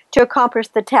time to accomplish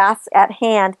the tasks at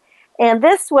hand. And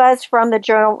this was from the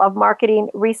Journal of Marketing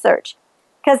Research.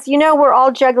 Because, we're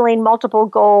all juggling multiple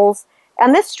goals,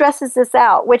 and this stresses us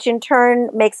out, which in turn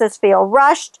makes us feel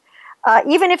rushed,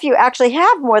 even if you actually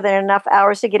have more than enough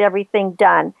hours to get everything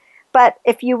done. But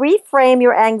if you reframe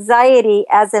your anxiety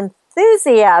as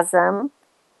enthusiasm,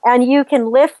 and you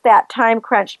can lift that time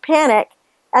crunch panic,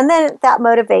 and then that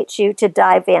motivates you to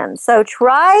dive in. So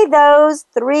try those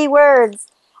 3 words.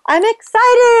 I'm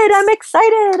excited, I'm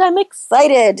excited, I'm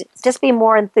excited. Just be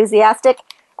more enthusiastic,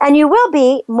 and you will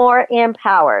be more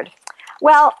empowered.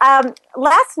 Well,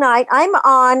 last night I'm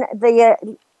on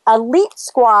the elite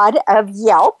squad of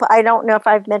Yelp. I don't know if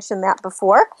I've mentioned that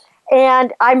before.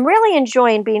 And I'm really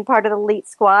enjoying being part of the elite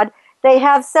squad. They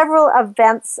have several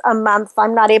events a month.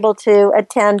 I'm not able to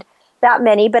attend that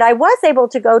many, but I was able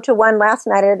to go to one last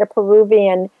night at a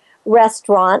Peruvian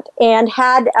restaurant and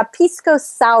had a pisco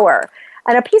sour.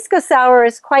 And a pisco sour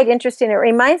is quite interesting. It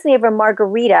reminds me of a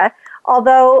margarita,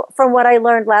 although from what I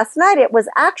learned last night, it was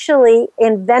actually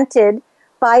invented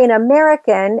by an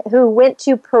American who went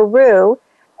to Peru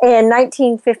in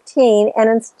 1915, and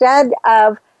instead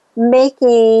of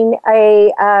making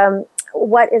a,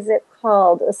 what is it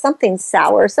called? Something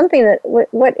sour, something that,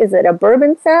 what is it, a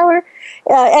bourbon sour?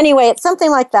 Anyway, it's something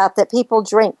like that people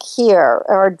drink here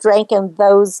or drank in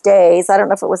those days. I don't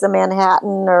know if it was a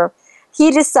Manhattan or... He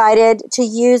decided to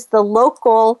use the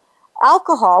local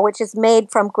alcohol, which is made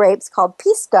from grapes called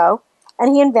pisco,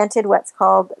 and he invented what's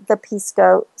called the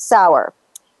pisco sour.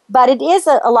 But it is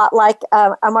a lot like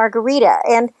a margarita.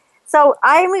 And so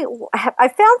I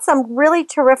found some really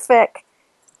terrific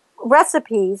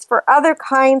recipes for other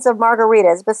kinds of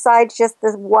margaritas besides just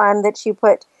the one that you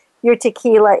put your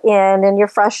tequila in and your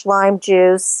fresh lime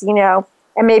juice, and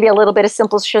maybe a little bit of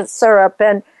simple syrup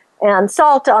and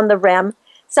salt on the rim.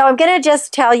 So I'm going to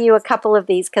just tell you a couple of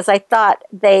these because I thought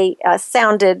they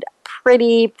sounded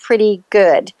pretty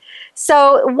good.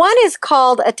 So one is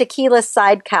called a tequila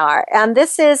sidecar, and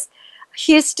this is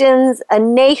Houston's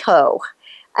Anejo,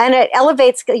 and it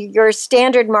elevates your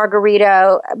standard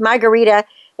margarita,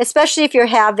 especially if you're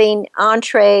having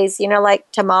entrees, like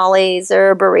tamales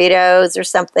or burritos or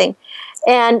something.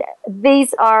 And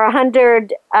these are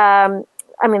 100,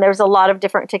 there's a lot of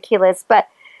different tequilas, but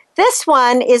this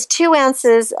one is 2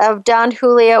 ounces of Don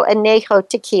Julio Anejo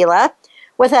tequila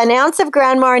with an ounce of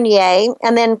Grand Marnier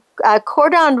and then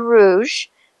Cordon Rouge.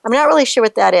 I'm not really sure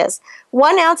what that is.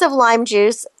 1 ounce of lime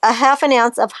juice, a half an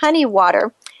ounce of honey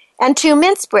water, and 2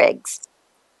 mint sprigs.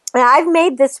 Now, I've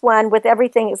made this one with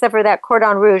everything except for that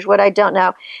Cordon Rouge, what I don't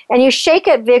know. And you shake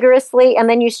it vigorously, and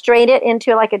then you strain it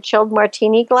into like a chilled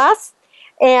martini glass.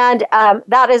 And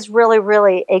that is really,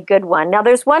 really a good one. Now,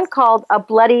 there's one called a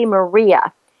Bloody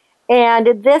Maria.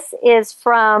 And this is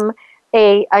from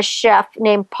a chef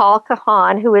named Paul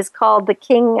Cahan, who is called the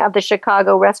king of the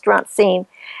Chicago restaurant scene.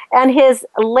 And his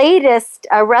latest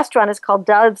restaurant is called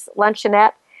Dove's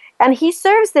Luncheonette. And he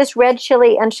serves this red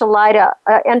chili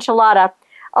enchilada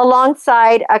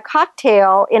alongside a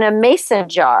cocktail in a mason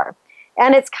jar.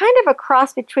 And it's kind of a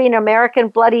cross between American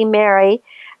Bloody Mary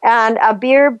and a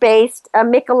beer-based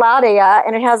Michelada,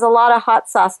 and it has a lot of hot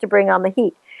sauce to bring on the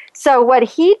heat. So what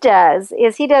he does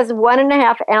is he does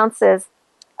 1.5 ounces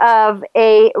of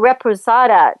a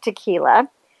Reposada tequila.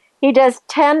 He does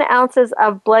 10 ounces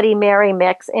of Bloody Mary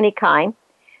mix, any kind.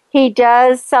 He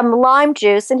does some lime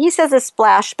juice, and he says a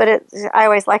splash, but I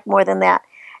always like more than that.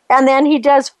 And then he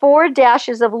does 4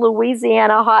 dashes of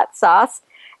Louisiana hot sauce,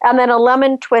 and then a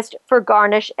lemon twist for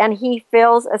garnish, and he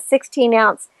fills a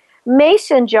 16-ounce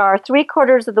mason jar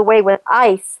 3/4 of the way with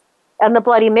ice and the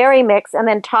Bloody Mary mix, and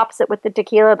then tops it with the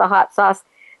tequila, the hot sauce,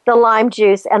 the lime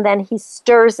juice, and then he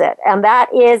stirs it. And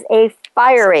that is a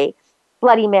fiery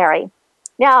Bloody Mary.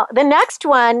 Now, the next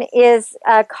one is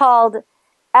called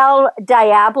El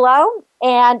Diablo,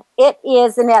 and it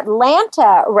is an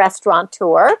Atlanta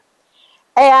restaurateur,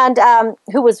 and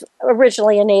who was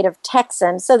originally a native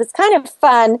Texan. So it's kind of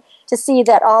fun to see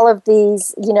that all of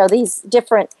these, these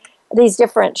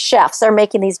different chefs are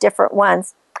making these different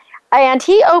ones. And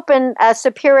he opened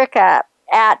Superica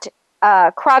at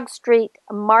Krog Street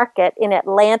Market in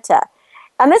Atlanta.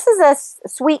 And this is a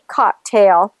sweet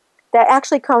cocktail that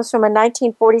actually comes from a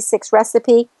 1946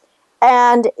 recipe.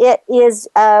 And it is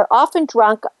often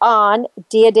drunk on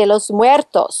Dia de los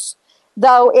Muertos,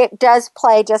 though it does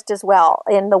play just as well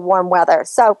in the warm weather.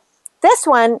 So this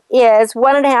one is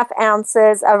 1.5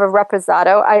 ounces of a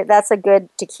reposado. That's a good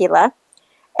tequila.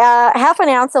 Half an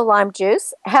ounce of lime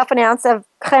juice, half an ounce of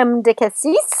creme de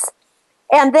cassis,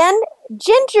 and then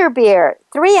ginger beer,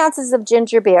 3 ounces of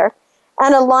ginger beer,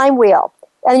 and a lime wheel.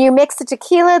 And you mix the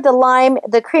tequila, the lime,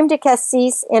 the creme de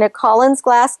cassis in a Collins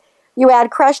glass. You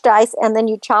add crushed ice, and then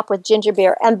you chop with ginger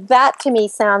beer. And that, to me,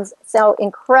 sounds so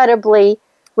incredibly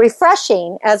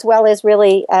refreshing, as well as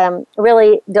really,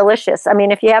 really delicious. I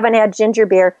mean, if you haven't had ginger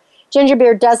beer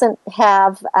doesn't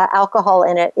have alcohol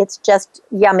in it. It's just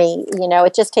yummy. You know,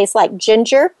 it just tastes like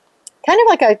ginger, kind of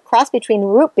like a cross between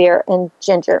root beer and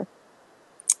ginger.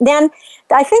 Then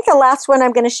I think the last one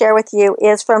I'm going to share with you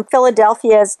is from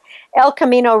Philadelphia's El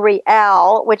Camino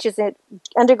Real, which is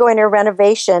undergoing a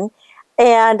renovation.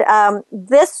 And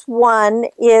this one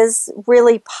is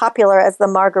really popular as the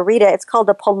margarita. It's called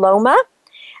the Paloma.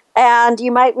 And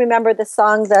you might remember the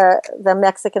song, the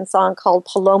Mexican song called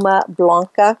Paloma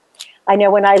Blanca. I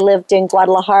know when I lived in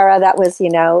Guadalajara, that was,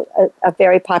 a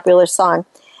very popular song.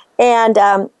 And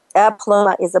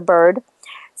Paloma is a bird.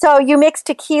 So you mix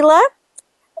tequila,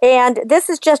 and this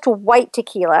is just white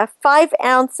tequila, 5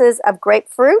 ounces of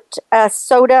grapefruit,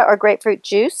 soda or grapefruit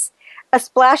juice, a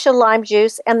splash of lime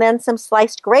juice, and then some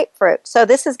sliced grapefruit. So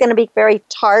this is going to be very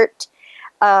tart.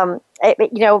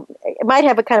 It might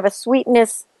have a kind of a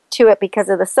sweetness to it because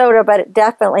of the soda, but it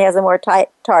definitely has a more tart.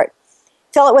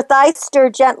 Fill it with ice, stir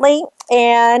gently,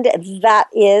 and that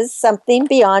is something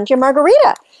beyond your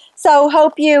margarita. So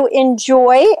hope you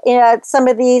enjoy some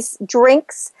of these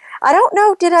drinks. I don't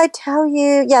know, did I tell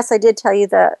you? Yes, I did tell you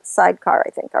the sidecar,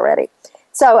 I think, already.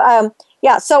 So,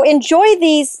 so enjoy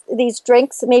these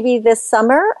drinks maybe this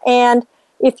summer. And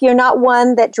if you're not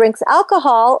one that drinks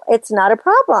alcohol, it's not a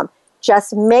problem.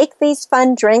 Just make these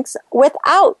fun drinks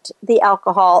without the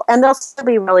alcohol, and they'll still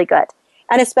be really good.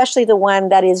 And especially the one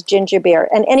that is ginger beer.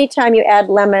 And anytime you add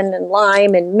lemon and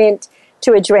lime and mint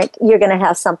to a drink, you're going to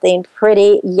have something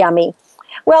pretty yummy.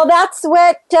 Well, that's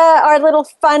what our little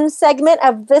fun segment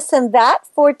of this and that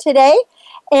for today.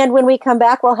 And when we come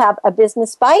back, we'll have a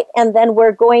business bite, and then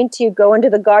we're going to go into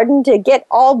the garden to get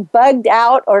all bugged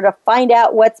out or to find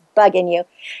out what's bugging you.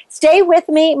 Stay with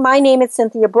me. My name is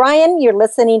Cynthia Brian. You're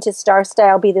listening to Star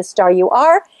Style, Be the Star You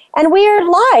Are, and we are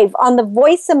live on the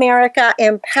Voice America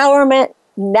Empowerment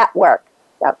Network.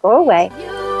 Don't go away.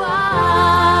 You are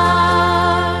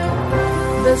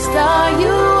the star you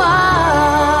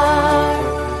are.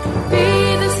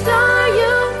 Be the star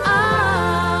you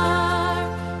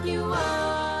are. You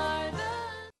are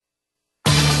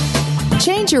the...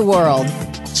 Change your world.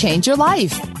 Change your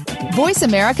life.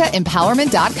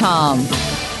 VoiceAmericaEmpowerment.com.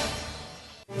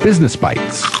 Business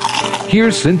Bites.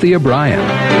 Here's Cynthia Brian.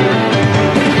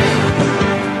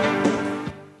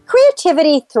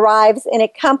 Creativity thrives in a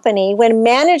company when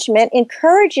management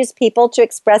encourages people to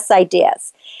express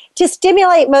ideas. To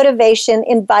stimulate motivation,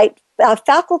 invite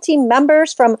faculty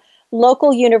members from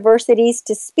local universities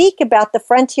to speak about the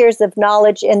frontiers of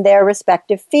knowledge in their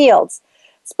respective fields.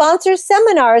 Sponsor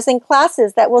seminars and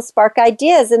classes that will spark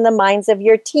ideas in the minds of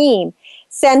your team.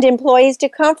 Send employees to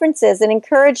conferences and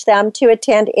encourage them to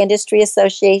attend industry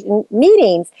association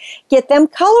meetings. Get them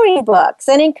coloring books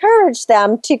and encourage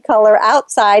them to color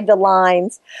outside the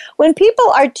lines. When people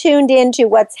are tuned into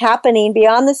what's happening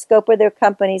beyond the scope of their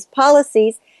company's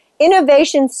policies,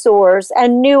 innovation soars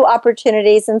and new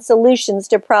opportunities and solutions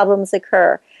to problems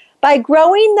occur. By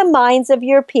growing the minds of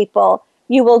your people,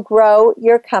 you will grow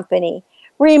your company.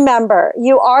 Remember,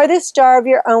 you are the star of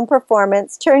your own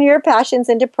performance. Turn your passions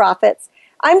into profits.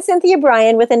 I'm Cynthia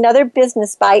Brian with another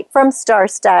business bite from Star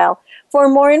Style. For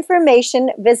more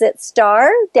information, visit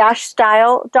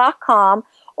star-style.com,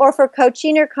 or for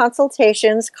coaching or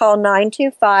consultations, call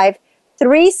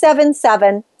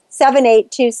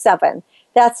 925-377-7827.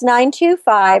 That's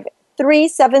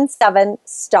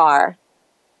 925-377-STAR.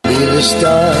 Be the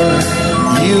star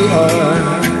you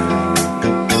are.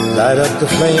 Light up the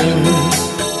flame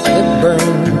that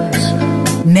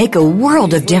burns. Make a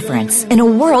world of difference in a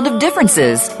world of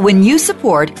differences when you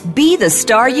support Be the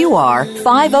Star You Are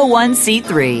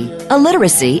 501c3, a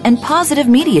literacy and positive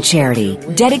media charity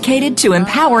dedicated to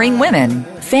empowering women,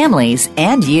 families,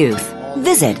 and youth.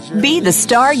 Visit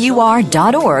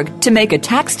BeTheStarYouAre.org to make a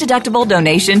tax-deductible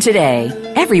donation today.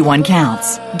 Everyone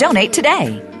counts. Donate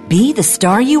today.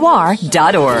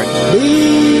 BeTheStarYouAre.org.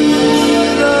 Be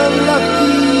the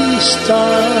lucky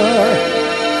star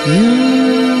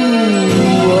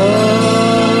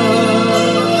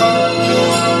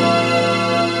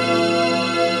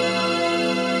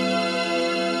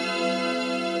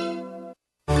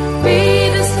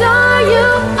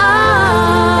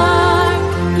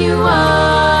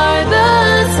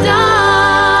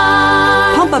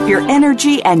you your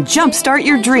energy and jumpstart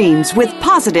your dreams with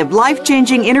positive,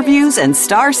 life-changing interviews and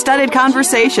star-studded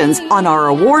conversations on our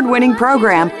award-winning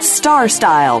program, Star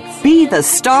Style, Be the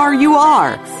Star You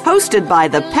Are, hosted by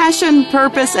the passion,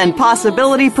 purpose, and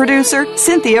possibility producer,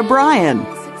 Cynthia Brian.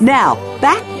 Now,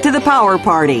 back to the Power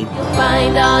Party.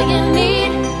 Find all you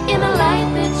need in the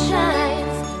light that shines.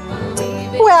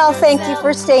 Well, thank you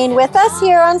for staying with us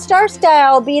here on Star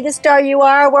Style. Be the star you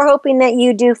are. We're hoping that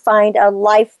you do find a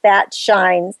life that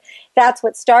shines. That's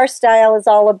what Star Style is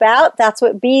all about. That's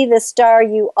what Be the Star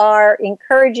You Are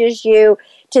encourages you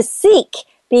to seek,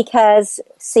 because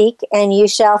seek and you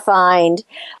shall find.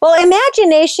 Well,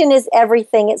 imagination is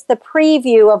everything. It's the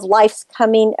preview of life's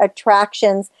coming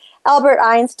attractions. Albert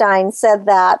Einstein said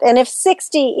that. And if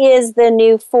 60 is the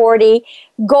new 40,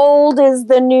 gold is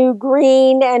the new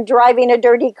green, and driving a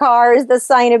dirty car is the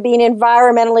sign of being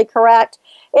environmentally correct,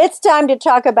 it's time to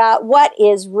talk about what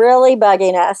is really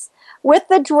bugging us. With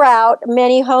the drought,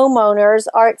 many homeowners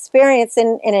are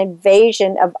experiencing an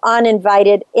invasion of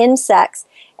uninvited insects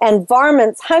and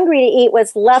varmints hungry to eat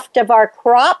what's left of our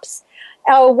crops,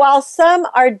 while some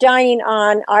are dining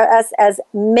on us as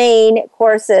main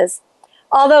courses.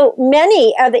 Although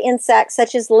many of the insects,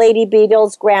 such as lady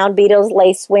beetles, ground beetles,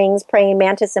 lacewings, praying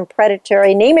mantis, and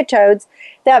predatory nematodes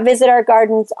that visit our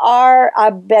gardens are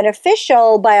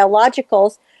beneficial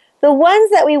biologicals, the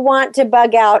ones that we want to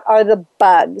bug out are the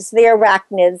bugs, the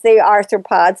arachnids, the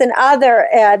arthropods, and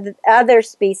other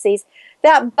species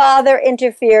that bother,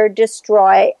 interfere,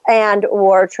 destroy, and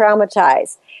or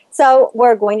traumatize. So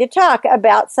we're going to talk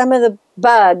about some of the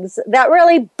bugs that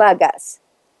really bug us.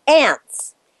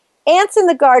 Ants. Ants in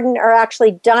the garden are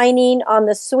actually dining on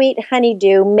the sweet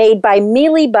honeydew made by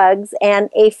mealybugs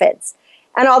and aphids.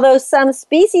 And although some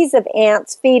species of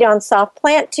ants feed on soft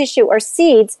plant tissue or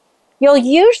seeds, you'll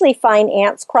usually find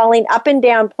ants crawling up and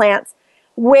down plants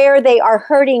where they are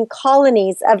herding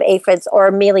colonies of aphids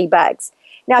or mealybugs.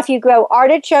 Now, if you grow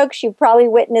artichokes, you probably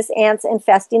witness ants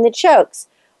infesting the chokes.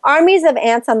 Armies of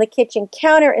ants on the kitchen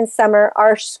counter in summer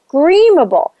are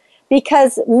screamable,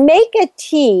 because make a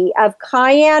tea of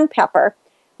cayenne pepper,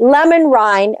 lemon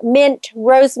rind, mint,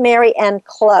 rosemary, and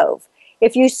clove.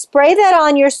 If you spray that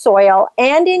on your soil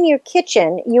and in your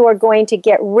kitchen, you are going to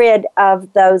get rid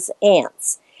of those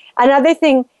ants. Another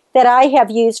thing that I have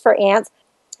used for ants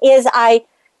is I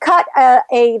cut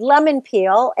a lemon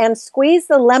peel and squeeze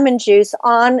the lemon juice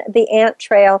on the ant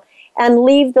trail and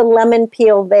leave the lemon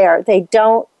peel there.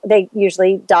 They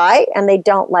usually die, and they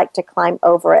don't like to climb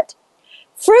over it.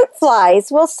 Fruit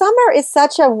flies. Well, summer is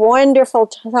such a wonderful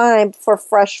time for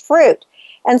fresh fruit.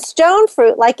 And stone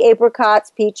fruit like apricots,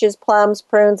 peaches, plums,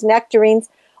 prunes, nectarines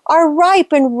are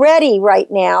ripe and ready right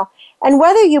now. And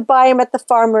whether you buy them at the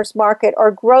farmer's market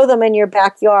or grow them in your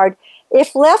backyard,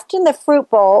 if left in the fruit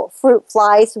bowl, fruit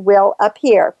flies will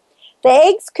appear. The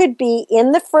eggs could be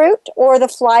in the fruit, or the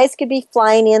flies could be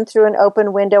flying in through an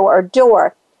open window or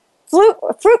door.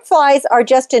 Fruit flies are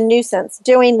just a nuisance,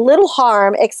 doing little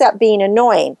harm except being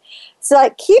annoying. So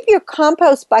keep your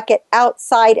compost bucket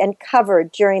outside and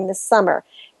covered during the summer.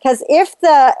 Because if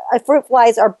the fruit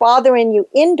flies are bothering you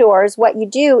indoors, what you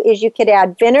do is you could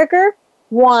add vinegar,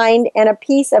 wine, and a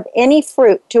piece of any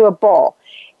fruit to a bowl.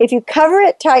 If you cover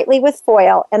it tightly with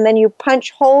foil and then you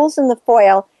punch holes in the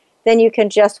foil, then you can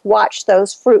just watch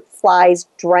those fruit flies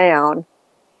drown.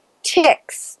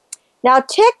 Ticks. Now,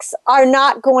 ticks are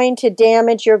not going to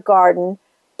damage your garden,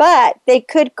 but they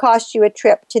could cost you a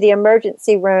trip to the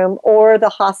emergency room or the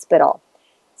hospital.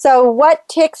 So what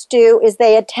ticks do is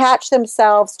they attach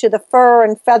themselves to the fur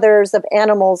and feathers of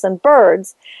animals and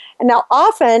birds. And now,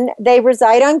 often they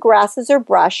reside on grasses or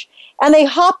brush, and they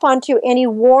hop onto any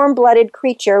warm-blooded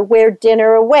creature where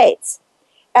dinner awaits.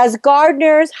 As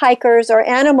gardeners, hikers, or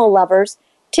animal lovers,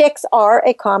 ticks are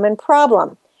a common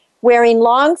problem. Wearing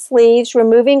long sleeves,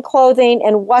 removing clothing,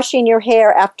 and washing your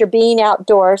hair after being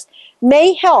outdoors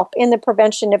may help in the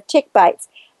prevention of tick bites.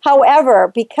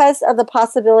 However, because of the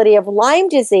possibility of Lyme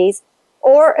disease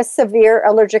or a severe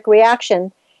allergic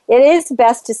reaction, it is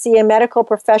best to see a medical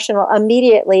professional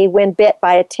immediately when bit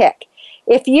by a tick.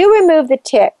 If you remove the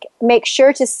tick, make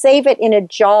sure to save it in a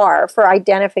jar for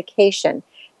identification.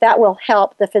 That will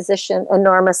help the physician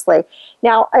enormously.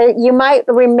 Now, you might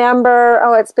remember,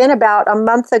 it's been about a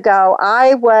month ago,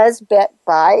 I was bit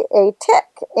by a tick.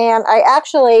 And I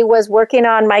actually was working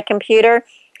on my computer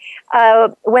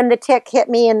when the tick hit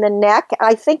me in the neck.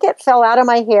 I think it fell out of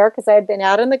my hair because I had been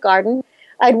out in the garden.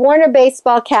 I'd worn a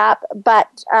baseball cap,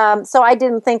 but so I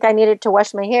didn't think I needed to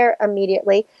wash my hair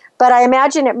immediately. But I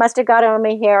imagine it must have got on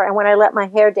my hair, and when I let my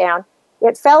hair down,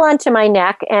 it fell onto my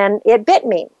neck and it bit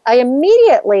me. I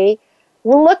immediately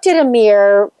looked at a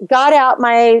mirror, got out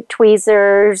my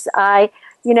tweezers. I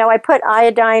put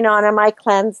iodine on them. I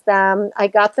cleansed them. I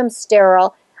got them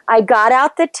sterile. I got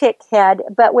out the tick head,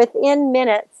 but within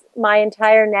minutes, my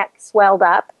entire neck swelled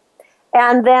up.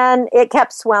 And then it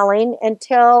kept swelling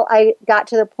until I got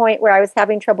to the point where I was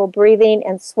having trouble breathing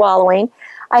and swallowing.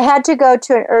 I had to go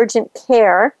to an urgent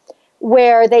care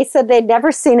where they said they'd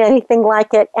never seen anything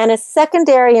like it. And a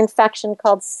secondary infection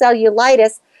called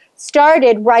cellulitis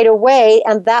started right away,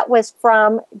 and that was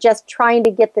from just trying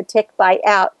to get the tick bite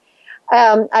out.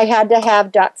 I had to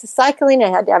have doxycycline. I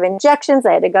had to have injections.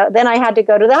 I had to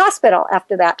go to the hospital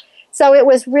after that. So it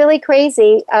was really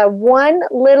crazy. One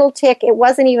little tick, it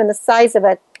wasn't even the size of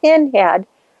a pinhead,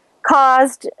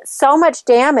 caused so much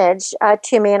damage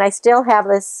to me, and I still have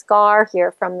this scar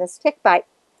here from this tick bite.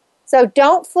 So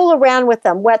don't fool around with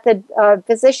them. What the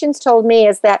physicians told me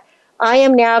is that I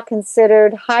am now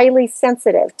considered highly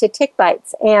sensitive to tick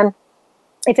bites, and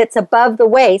if it's above the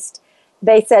waist,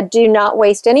 they said do not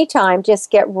waste any time.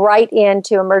 Just get right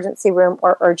into emergency room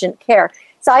or urgent care.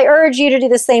 So I urge you to do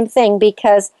the same thing,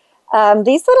 because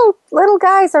these little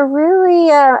guys are really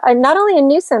not only a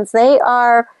nuisance, they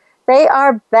are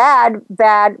bad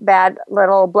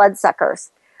little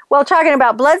bloodsuckers. Well, talking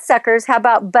about bloodsuckers, how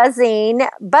about buzzing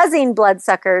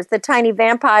bloodsuckers, the tiny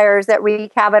vampires that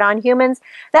wreak havoc on humans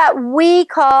that we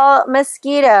call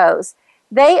mosquitoes?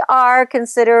 They are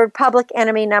considered public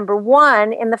enemy number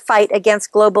one in the fight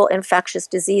against global infectious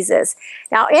diseases.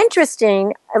 Now,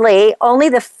 interestingly, only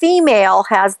the female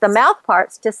has the mouth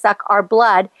parts to suck our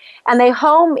blood, and they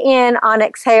home in on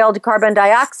exhaled carbon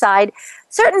dioxide,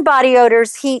 certain body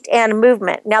odors, heat, and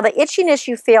movement. Now, the itchiness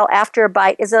you feel after a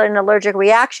bite is an allergic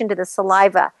reaction to the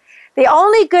saliva. The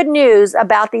only good news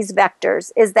about these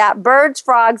vectors is that birds,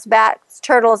 frogs, bats,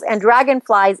 turtles, and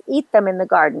dragonflies eat them in the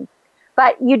garden.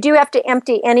 But you do have to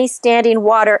empty any standing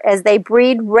water as they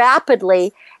breed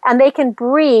rapidly, and they can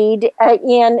breed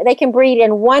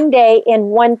in 1 day in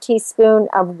 1 teaspoon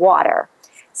of water.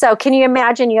 So can you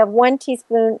imagine you have 1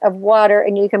 teaspoon of water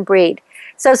and you can breed?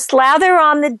 So slather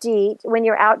on the DEET when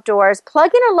you're outdoors.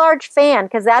 Plug in a large fan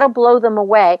because that'll blow them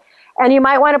away. And you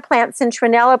might want to plant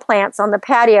citronella plants on the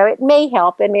patio. It may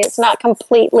help. I mean, it's not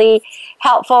completely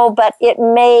helpful, but it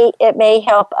may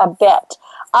help a bit.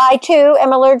 I, too,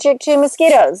 am allergic to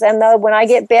mosquitoes, and when I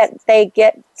get bit, they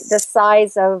get the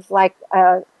size of like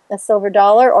a silver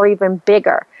dollar or even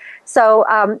bigger. So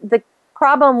the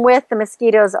problem with the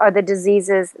mosquitoes are the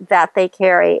diseases that they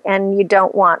carry, and you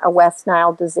don't want a West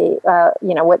Nile disease,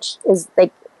 which is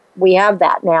we have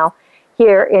that now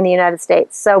here in the United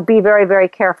States. So be very, very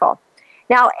careful.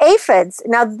 Now, aphids,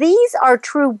 these are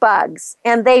true bugs,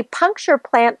 and they puncture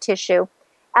plant tissue,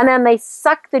 and then they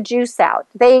suck the juice out.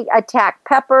 They attack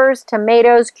peppers,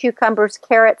 tomatoes, cucumbers,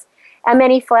 carrots, and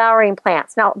many flowering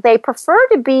plants. Now, they prefer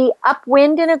to be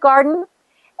upwind in a garden,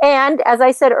 and as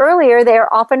I said earlier, they are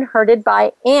often herded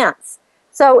by ants.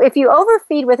 So if you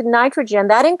overfeed with nitrogen,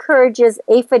 that encourages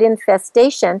aphid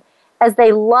infestation, as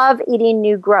they love eating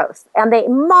new growth, and they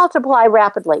multiply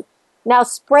rapidly. Now,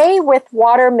 spray with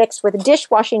water mixed with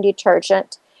dishwashing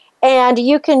detergent, and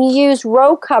you can use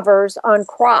row covers on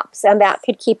crops, and that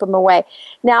could keep them away.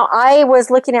 Now, I was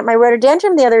looking at my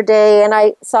rhododendron the other day, and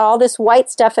I saw all this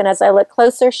white stuff, and as I looked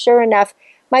closer, sure enough,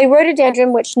 my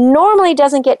rhododendron, which normally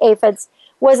doesn't get aphids,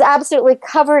 was absolutely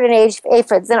covered in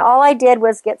aphids, and all I did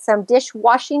was get some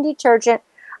dishwashing detergent.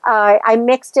 I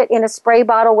mixed it in a spray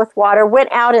bottle with water,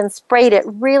 went out and sprayed it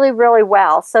really, really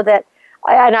well, so that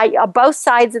both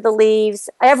sides of the leaves,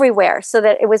 everywhere, so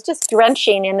that it was just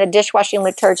drenching in the dishwashing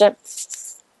detergent.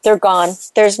 They're gone.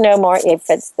 There's no more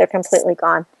aphids. They're completely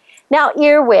gone. Now,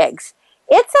 earwigs.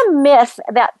 It's a myth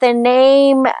that the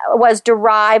name was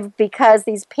derived because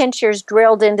these pinchers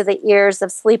drilled into the ears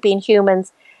of sleeping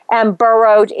humans and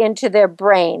burrowed into their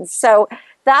brains. So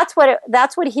that's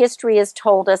what history has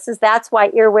told us, is that's why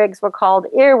earwigs were called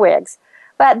earwigs.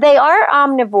 But they are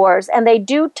omnivores, and they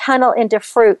do tunnel into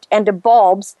fruit and to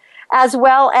bulbs, as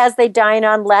well as they dine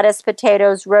on lettuce,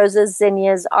 potatoes, roses,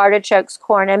 zinnias, artichokes,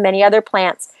 corn, and many other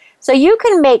plants. So you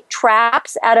can make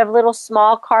traps out of little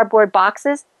small cardboard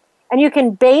boxes, and you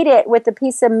can bait it with a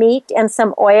piece of meat and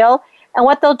some oil. And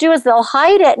what they'll do is they'll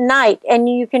hide at night, and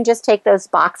you can just take those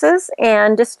boxes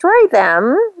and destroy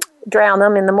them, drown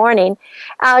them in the morning.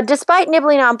 Despite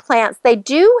nibbling on plants, they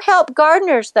do help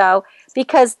gardeners, though,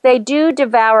 because they do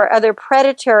devour other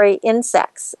predatory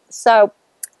insects. So,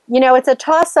 it's a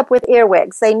toss-up with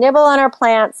earwigs. They nibble on our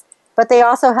plants, but they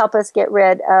also help us get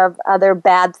rid of other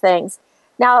bad things.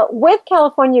 Now, with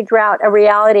California drought a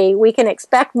reality, we can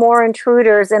expect more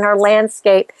intruders in our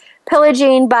landscape,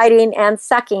 pillaging, biting, and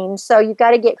sucking. So you've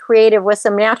got to get creative with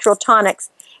some natural tonics.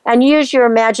 and use your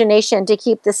imagination to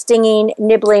keep the stinging,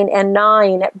 nibbling, and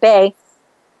gnawing at bay.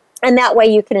 And that way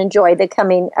you can enjoy the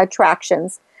coming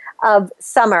attractions of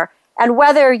summer. And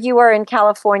whether you are in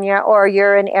California or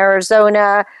you're in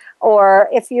Arizona, or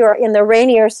if you're in the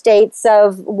rainier states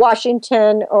of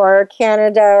Washington or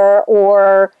Canada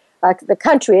or the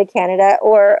country of Canada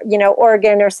or,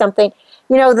 Oregon or something,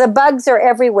 the bugs are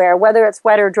everywhere. Whether it's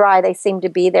wet or dry, they seem to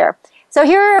be there. So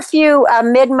here are a few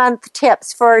mid-month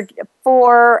tips for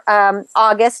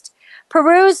August.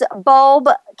 Peruse bulb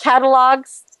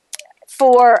catalogs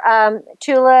for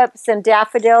tulips and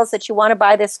daffodils that you want to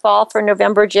buy this fall for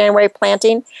November, January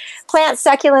planting. Plant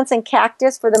succulents and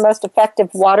cactus for the most effective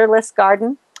waterless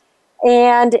garden.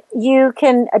 And you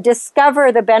can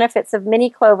discover the benefits of mini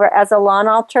clover as a lawn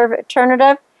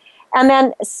alternative. And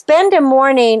then spend a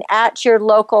morning at your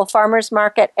local farmer's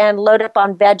market and load up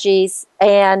on veggies,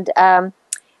 and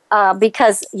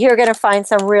because you're going to find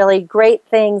some really great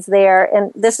things there.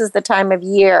 And this is the time of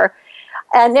year.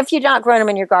 And if you're not growing them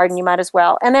in your garden, you might as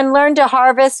well. And then learn to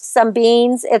harvest some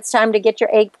beans. It's time to get your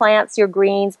eggplants, your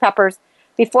greens, peppers,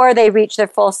 before they reach their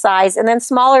full size. And then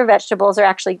smaller vegetables are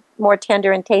actually more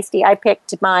tender and tasty. I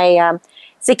picked my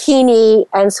zucchini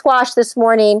and squash this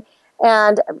morning.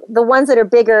 And the ones that are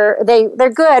bigger, they're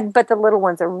good, but the little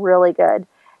ones are really good.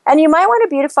 And you might want to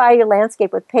beautify your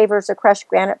landscape with pavers or crushed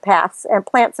granite paths and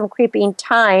plant some creeping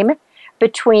thyme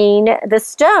between the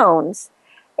stones.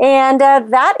 And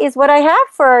that is what I have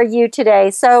for you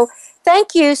today. So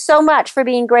thank you so much for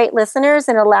being great listeners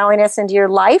and allowing us into your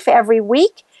life every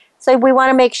week. So we want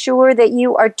to make sure that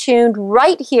you are tuned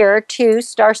right here to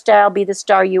Star Style, Be the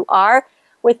Star You Are,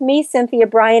 with me, Cynthia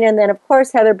Brian, and then, of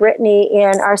course, Heather Brittany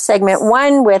in our segment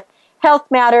 1 with Health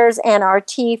Matters and our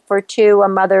Tea for Two, a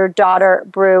mother-daughter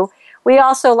brew. We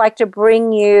also like to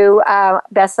bring you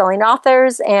best-selling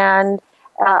authors and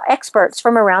experts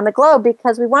from around the globe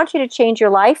because we want you to change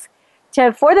your life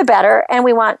for the better, and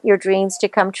we want your dreams to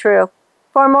come true.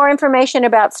 For more information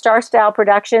about Star Style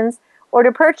Productions or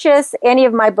to purchase any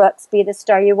of my books, Be the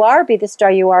Star You Are, Be the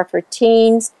Star You Are for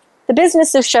Teens, The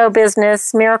Business of Show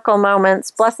Business, Miracle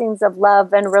Moments, Blessings of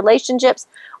Love and Relationships,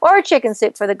 or Chicken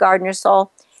Soup for the Gardener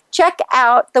Soul, check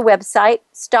out the website,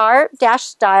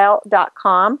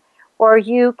 star-style.com, or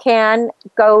you can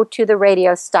go to the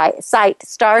radio site,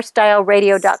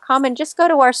 starstyleradio.com, and just go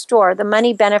to our store. The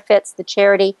money benefits the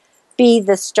charity, Be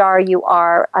the Star You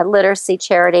Are, a literacy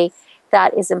charity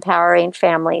that is empowering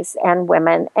families and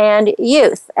women and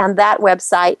youth. And that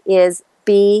website is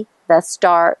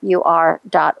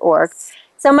BeTheStarYouAre.org.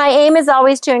 So my aim is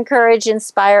always to encourage,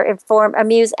 inspire, inform,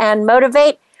 amuse, and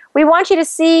motivate. We want you to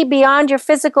see beyond your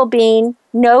physical being,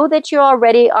 know that you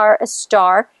already are a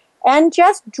star, and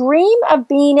just dream of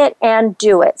being it and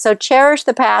do it. So cherish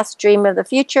the past, dream of the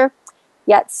future,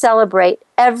 yet celebrate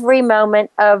every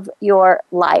moment of your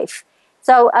life.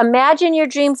 So imagine your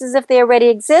dreams as if they already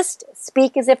exist,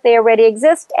 speak as if they already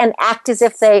exist, and act as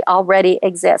if they already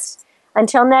exist.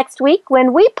 Until next week,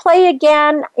 when we play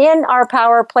again in our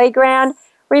Power Playground,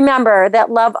 remember that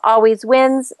love always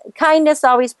wins, kindness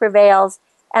always prevails,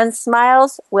 and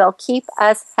smiles will keep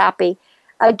us happy.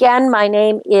 Again, my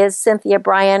name is Cynthia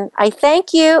Brian. I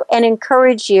thank you and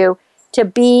encourage you to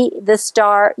be the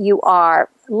star you are.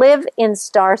 Live in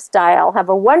star style. Have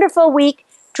a wonderful week.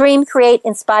 Dream, create,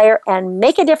 inspire, and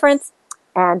make a difference.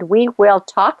 And we will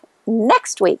talk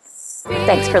next week.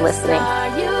 Thanks for listening.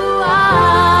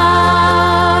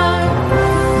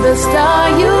 The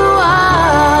star you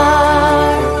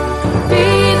are.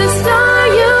 Be the star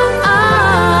you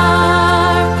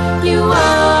are. You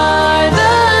are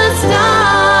the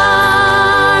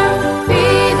star.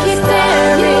 Be the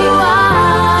star you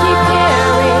are. Keep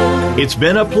caring. It's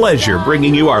been a pleasure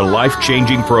bringing you our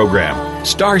life-changing program,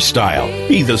 Star Style,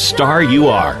 Be the Star You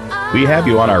Are. We have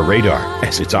you on our radar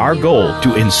as it's our goal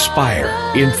to inspire,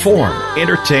 inform,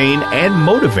 entertain, and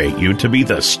motivate you to be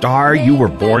the star you were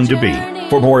born to be.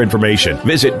 For more information,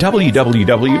 visit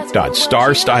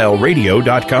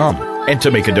www.starstyleradio.com. And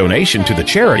to make a donation to the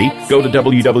charity, go to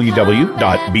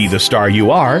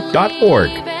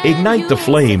www.bethestarur.org. Ignite the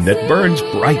flame that burns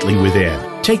brightly within.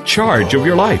 Take charge of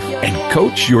your life and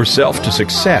coach yourself to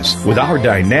success with our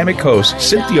dynamic hosts,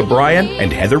 Cynthia Brian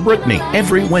and Heather Brittany,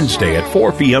 every Wednesday at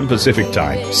 4 p.m. Pacific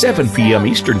Time, 7 p.m.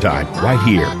 Eastern Time, right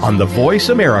here on the Voice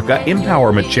America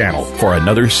Empowerment Channel for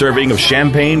another serving of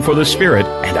champagne for the spirit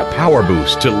and a power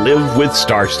boost to live with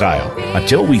Star Style.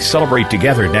 Until we celebrate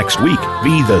together next week,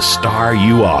 be the star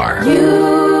you are.